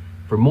protected.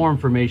 For more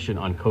information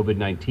on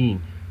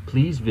COVID-19,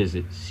 please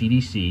visit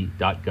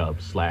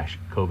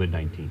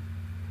cdc.gov/COVID-19.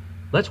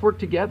 Let's work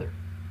together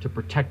to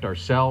protect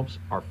ourselves,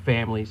 our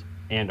families,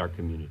 and our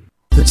community.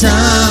 The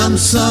Tom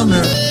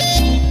Sumner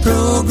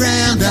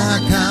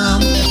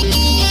Program.com.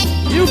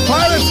 You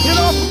pilots, get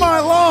off my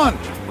lawn.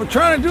 We're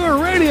trying to do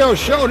a radio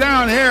show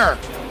down here.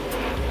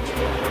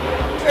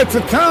 It's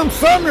a Tom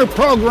Sumner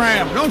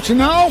program, don't you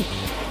know?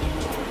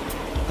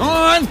 Go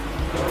on,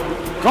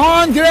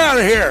 get out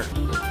of here.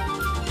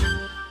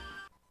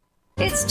 It's